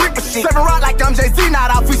tags, they reaper shit. 7 rock like I'm Jay-Z, not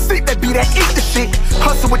off we sleep, they be that eat the shit.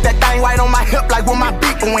 Hustle with that thing right on my hip like where my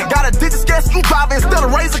beeper went. Got a digit scale screwdriver instead of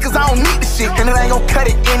razor cause I don't need the shit. And it ain't gon' cut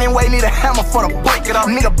it anyway, need a hammer for to break it up.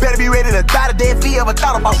 Nigga better be ready to die today if he ever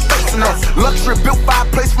thought about facing us. Luxury built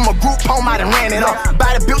fireplace from a group home, I done ran it up.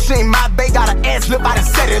 By the built, she ain't my bae, got an ass lip, I done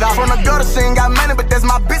set it up. From the gutter, she ain't got money, but that's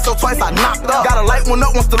my bitch, so twice I knocked up. Got a light one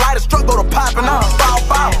up, once the light is struck, go to popping up. Bow,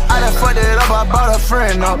 bow, I done fucked it up, I brought a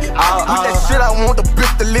friend up. With that shit, I want the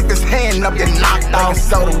bitch to lift his hand up, get knocked out.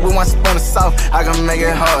 Soda with one spoon of salt, I can make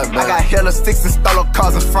it hard, but I got hella sticks and stole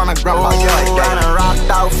cars in front of grandpa, yeah, like that. I done rocked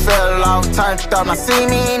out, fell off, turned up, now see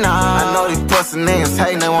me now. I know these pussy niggas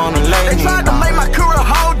hating, they wanna lay me down. They tried to make my career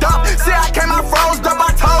hold up. See, I came out froze up,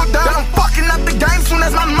 I told them I'm fucking up the game soon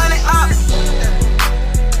as my money up.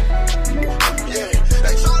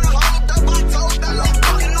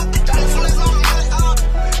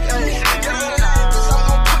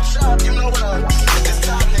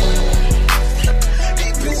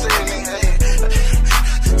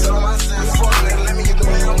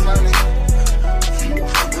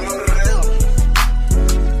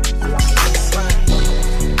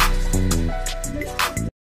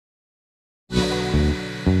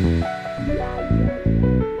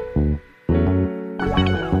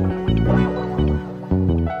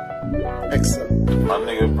 My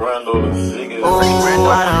nigga Brando the sickest. Ooh,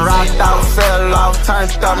 I done rocked out, fell off, turned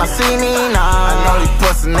up, now see me now. I know these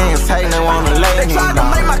pussy niggas hatin', they wanna lay me down. They tried to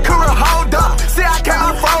make my career hold up. See, I came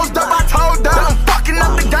out froze up, I told them I'm fucking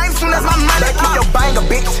up the game soon as my money. They keep your banger,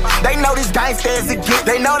 bitch. They know these gangsters to get.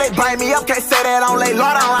 They know they bring me up, can't say that on lay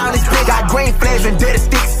Lord around this bitch. Got green flags and dead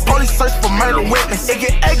sticks. Police search for murder witness. It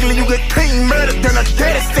get ugly, you get clean murder than a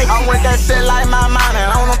dead stick. I'm with that shit like my mom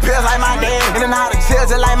and on them pills like my dad. In and out of jail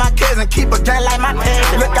just like my kids and keep a gun like my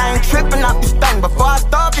dad. Look, I ain't tripping off this thing. Before I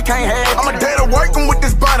start, you can't have. I'm a day to working with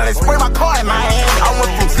this burner. They spray my car in my hand. I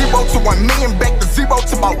went from 0 to 1 million, back to 0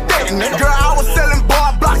 to about 30, nigga. Girl, I was selling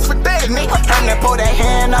bar blocks for 30, nigga. Time to pull that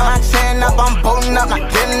hand up, my chin up, I'm pulling up, not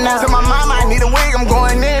getting up. Tell my mama I need a wig, I'm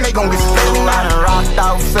going in, they gon' get spitting. I done rocked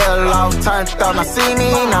out, fell off, turned up, now see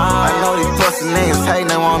me now. I know these pussy niggas hatin',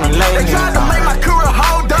 they wanna lay me down. They tried to make my career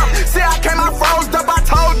hold up. See, I came out froze up, I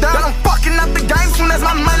told them that I'm fucking up the game soon as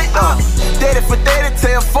my money up. Did it for 30,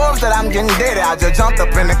 tell Forbes that I'm getting dead. I just jumped up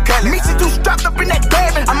in the cutlass. Meet you two strapped up in that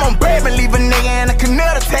David. I'm on Baby, leave a nigga in a canoe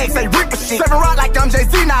to tag, say rip a shit. Seven rock like I'm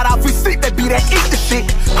Jay-Z, not off we sleep, they be that eat the shit.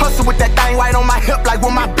 Hustle with that thing right on my hip like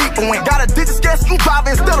where my beeper went. Got a digit scale screwdriver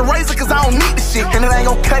instead of razor cause I don't need the shit. And it ain't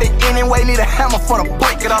gon' cut it anyway, need a hammer for to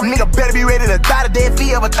break it up. Nigga better be ready to die today if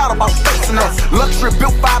he ever thought about facing us. Luxury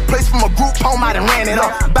built fireplace from a group home, I done ran it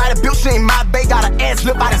up. By the built, she ain't my bae, got an ass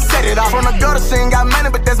lip, I done set it up. From the gutter, she ain't got money,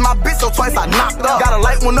 but that's my bitch, so twice I knocked up. Got a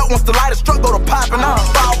light one up, once the light is struck, go to popping up.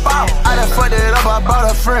 Bow, bow, I done fucked it up, I brought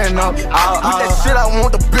a friend up. With that shit, I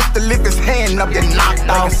want the bitch to lift his hand up, get knocked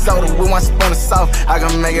out. Like a soda with one spoon of salt, I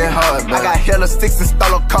can make it hard, but I got hella sticks and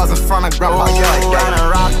stolen cars in front of grandpa. Ooh, I done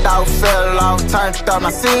rocked out, fell off, turned up, now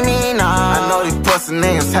see me now. I know these pussy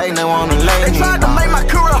niggas hatin', they wanna lay me down. They tried to make my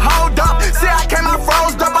career hold up. See, I came out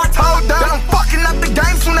froze up, I told them that I'm fucking up the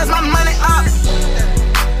game soon as my money up.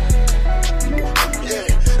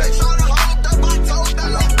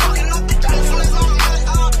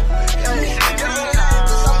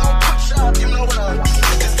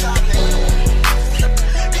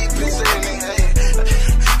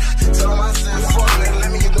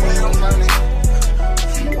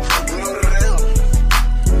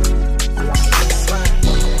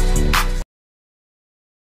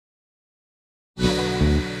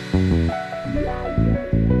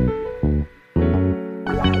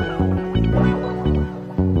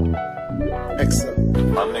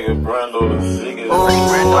 My nigga Brando the sickest.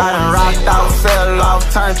 Ooh, I done rocked out, fell off,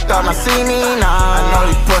 turned up, now see me now. I know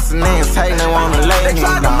these pussy niggas hatin', they wanna lay me down. They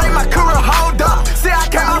tried to make my career hold up. See, I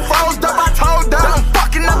came out froze up, I told them that I'm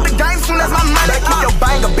fucking up the game soon as my money. They keep your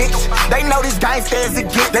banger, bitch. They know these gangsters to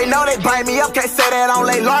get. They know they bring me up, can't say that on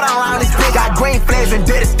lay Lord around this bitch. Got green flags and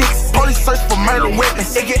dead sticks. Police search for murder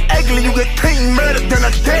witness. It get ugly, you get clean murder than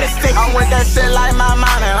a dead stick. I'm with that shit like my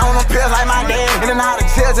mom and on them pills like my dad. In and out of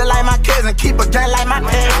jail just like my kids and keep a gun like my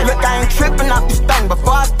dad. Look, I ain't tripping off this thing.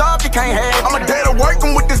 Before I start, you can't have. I'm a day to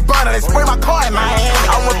working with this burner. They spray my car in my hand.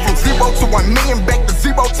 I went from 0 to 1 million, back to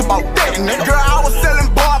 0 to about 30, nigga. Girl, I was selling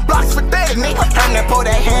bar blocks for 30, nigga. Time to pull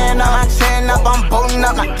that hand up, my chin up, I'm pulling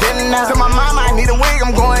up, not getting up. Tell my mama I need a wig,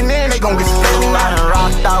 I'm going in, they gon' get spitting. I done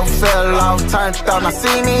rocked out, fell off, turned up, now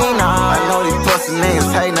see me now. I know these pussy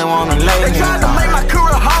niggas hatin', they wanna lay me down. They tried to make my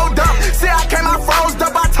career hold up. See, I came out froze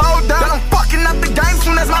up, I told them that I'm fucking up the game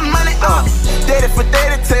soon as my money up. Did it for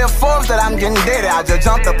 30, tell Forbes that I'm getting dead. I just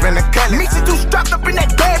jumped up in the cutlass. Meet you two strapped up in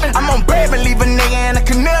that David. I'm on Baby, leave a nigga in a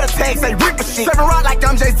canoe to tag, say rip a shit. Seven rock like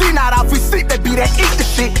I'm Jay-Z, not off we sleep, they be that eat the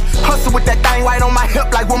shit. Hustle with that thing right on my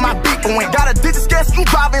hip like where my beeper went. Got a digit scale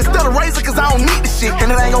screwdriver instead of razor cause I don't need the shit.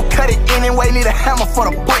 And it ain't gon' cut it anyway, need a hammer for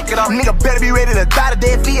to break it up. Nigga better be ready to die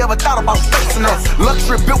today if he ever thought about facing us.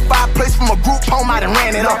 Luxury built fireplace from a group home, I done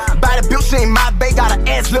ran it up. By the built, she ain't my bae, got an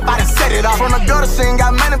ass lip, I done set it up. From the gutter, she ain't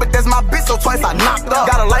got money, but that's my bitch, so twice I knocked up.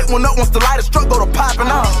 Got a light one up, once the light is struck, go to popping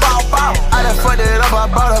up. Bow, bow, I done fucked it up, I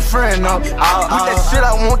brought a friend up. With that shit,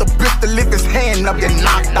 I want the bitch to lift his hand up, get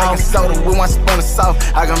knocked out. Like a soda with one spoon of salt,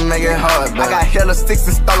 I can make it hard, but I got hella sticks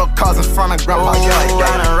and stolen cars in front of grandpa. Ooh,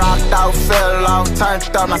 I done rocked out, fell off, turned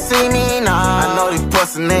up, now see me now. I know these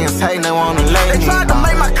pussy niggas hatin', they wanna lay me down. They tried to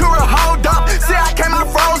make my career hold up. See, I came out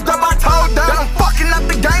froze up, I told them that I'm fucking up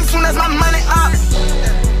the game soon as my money up.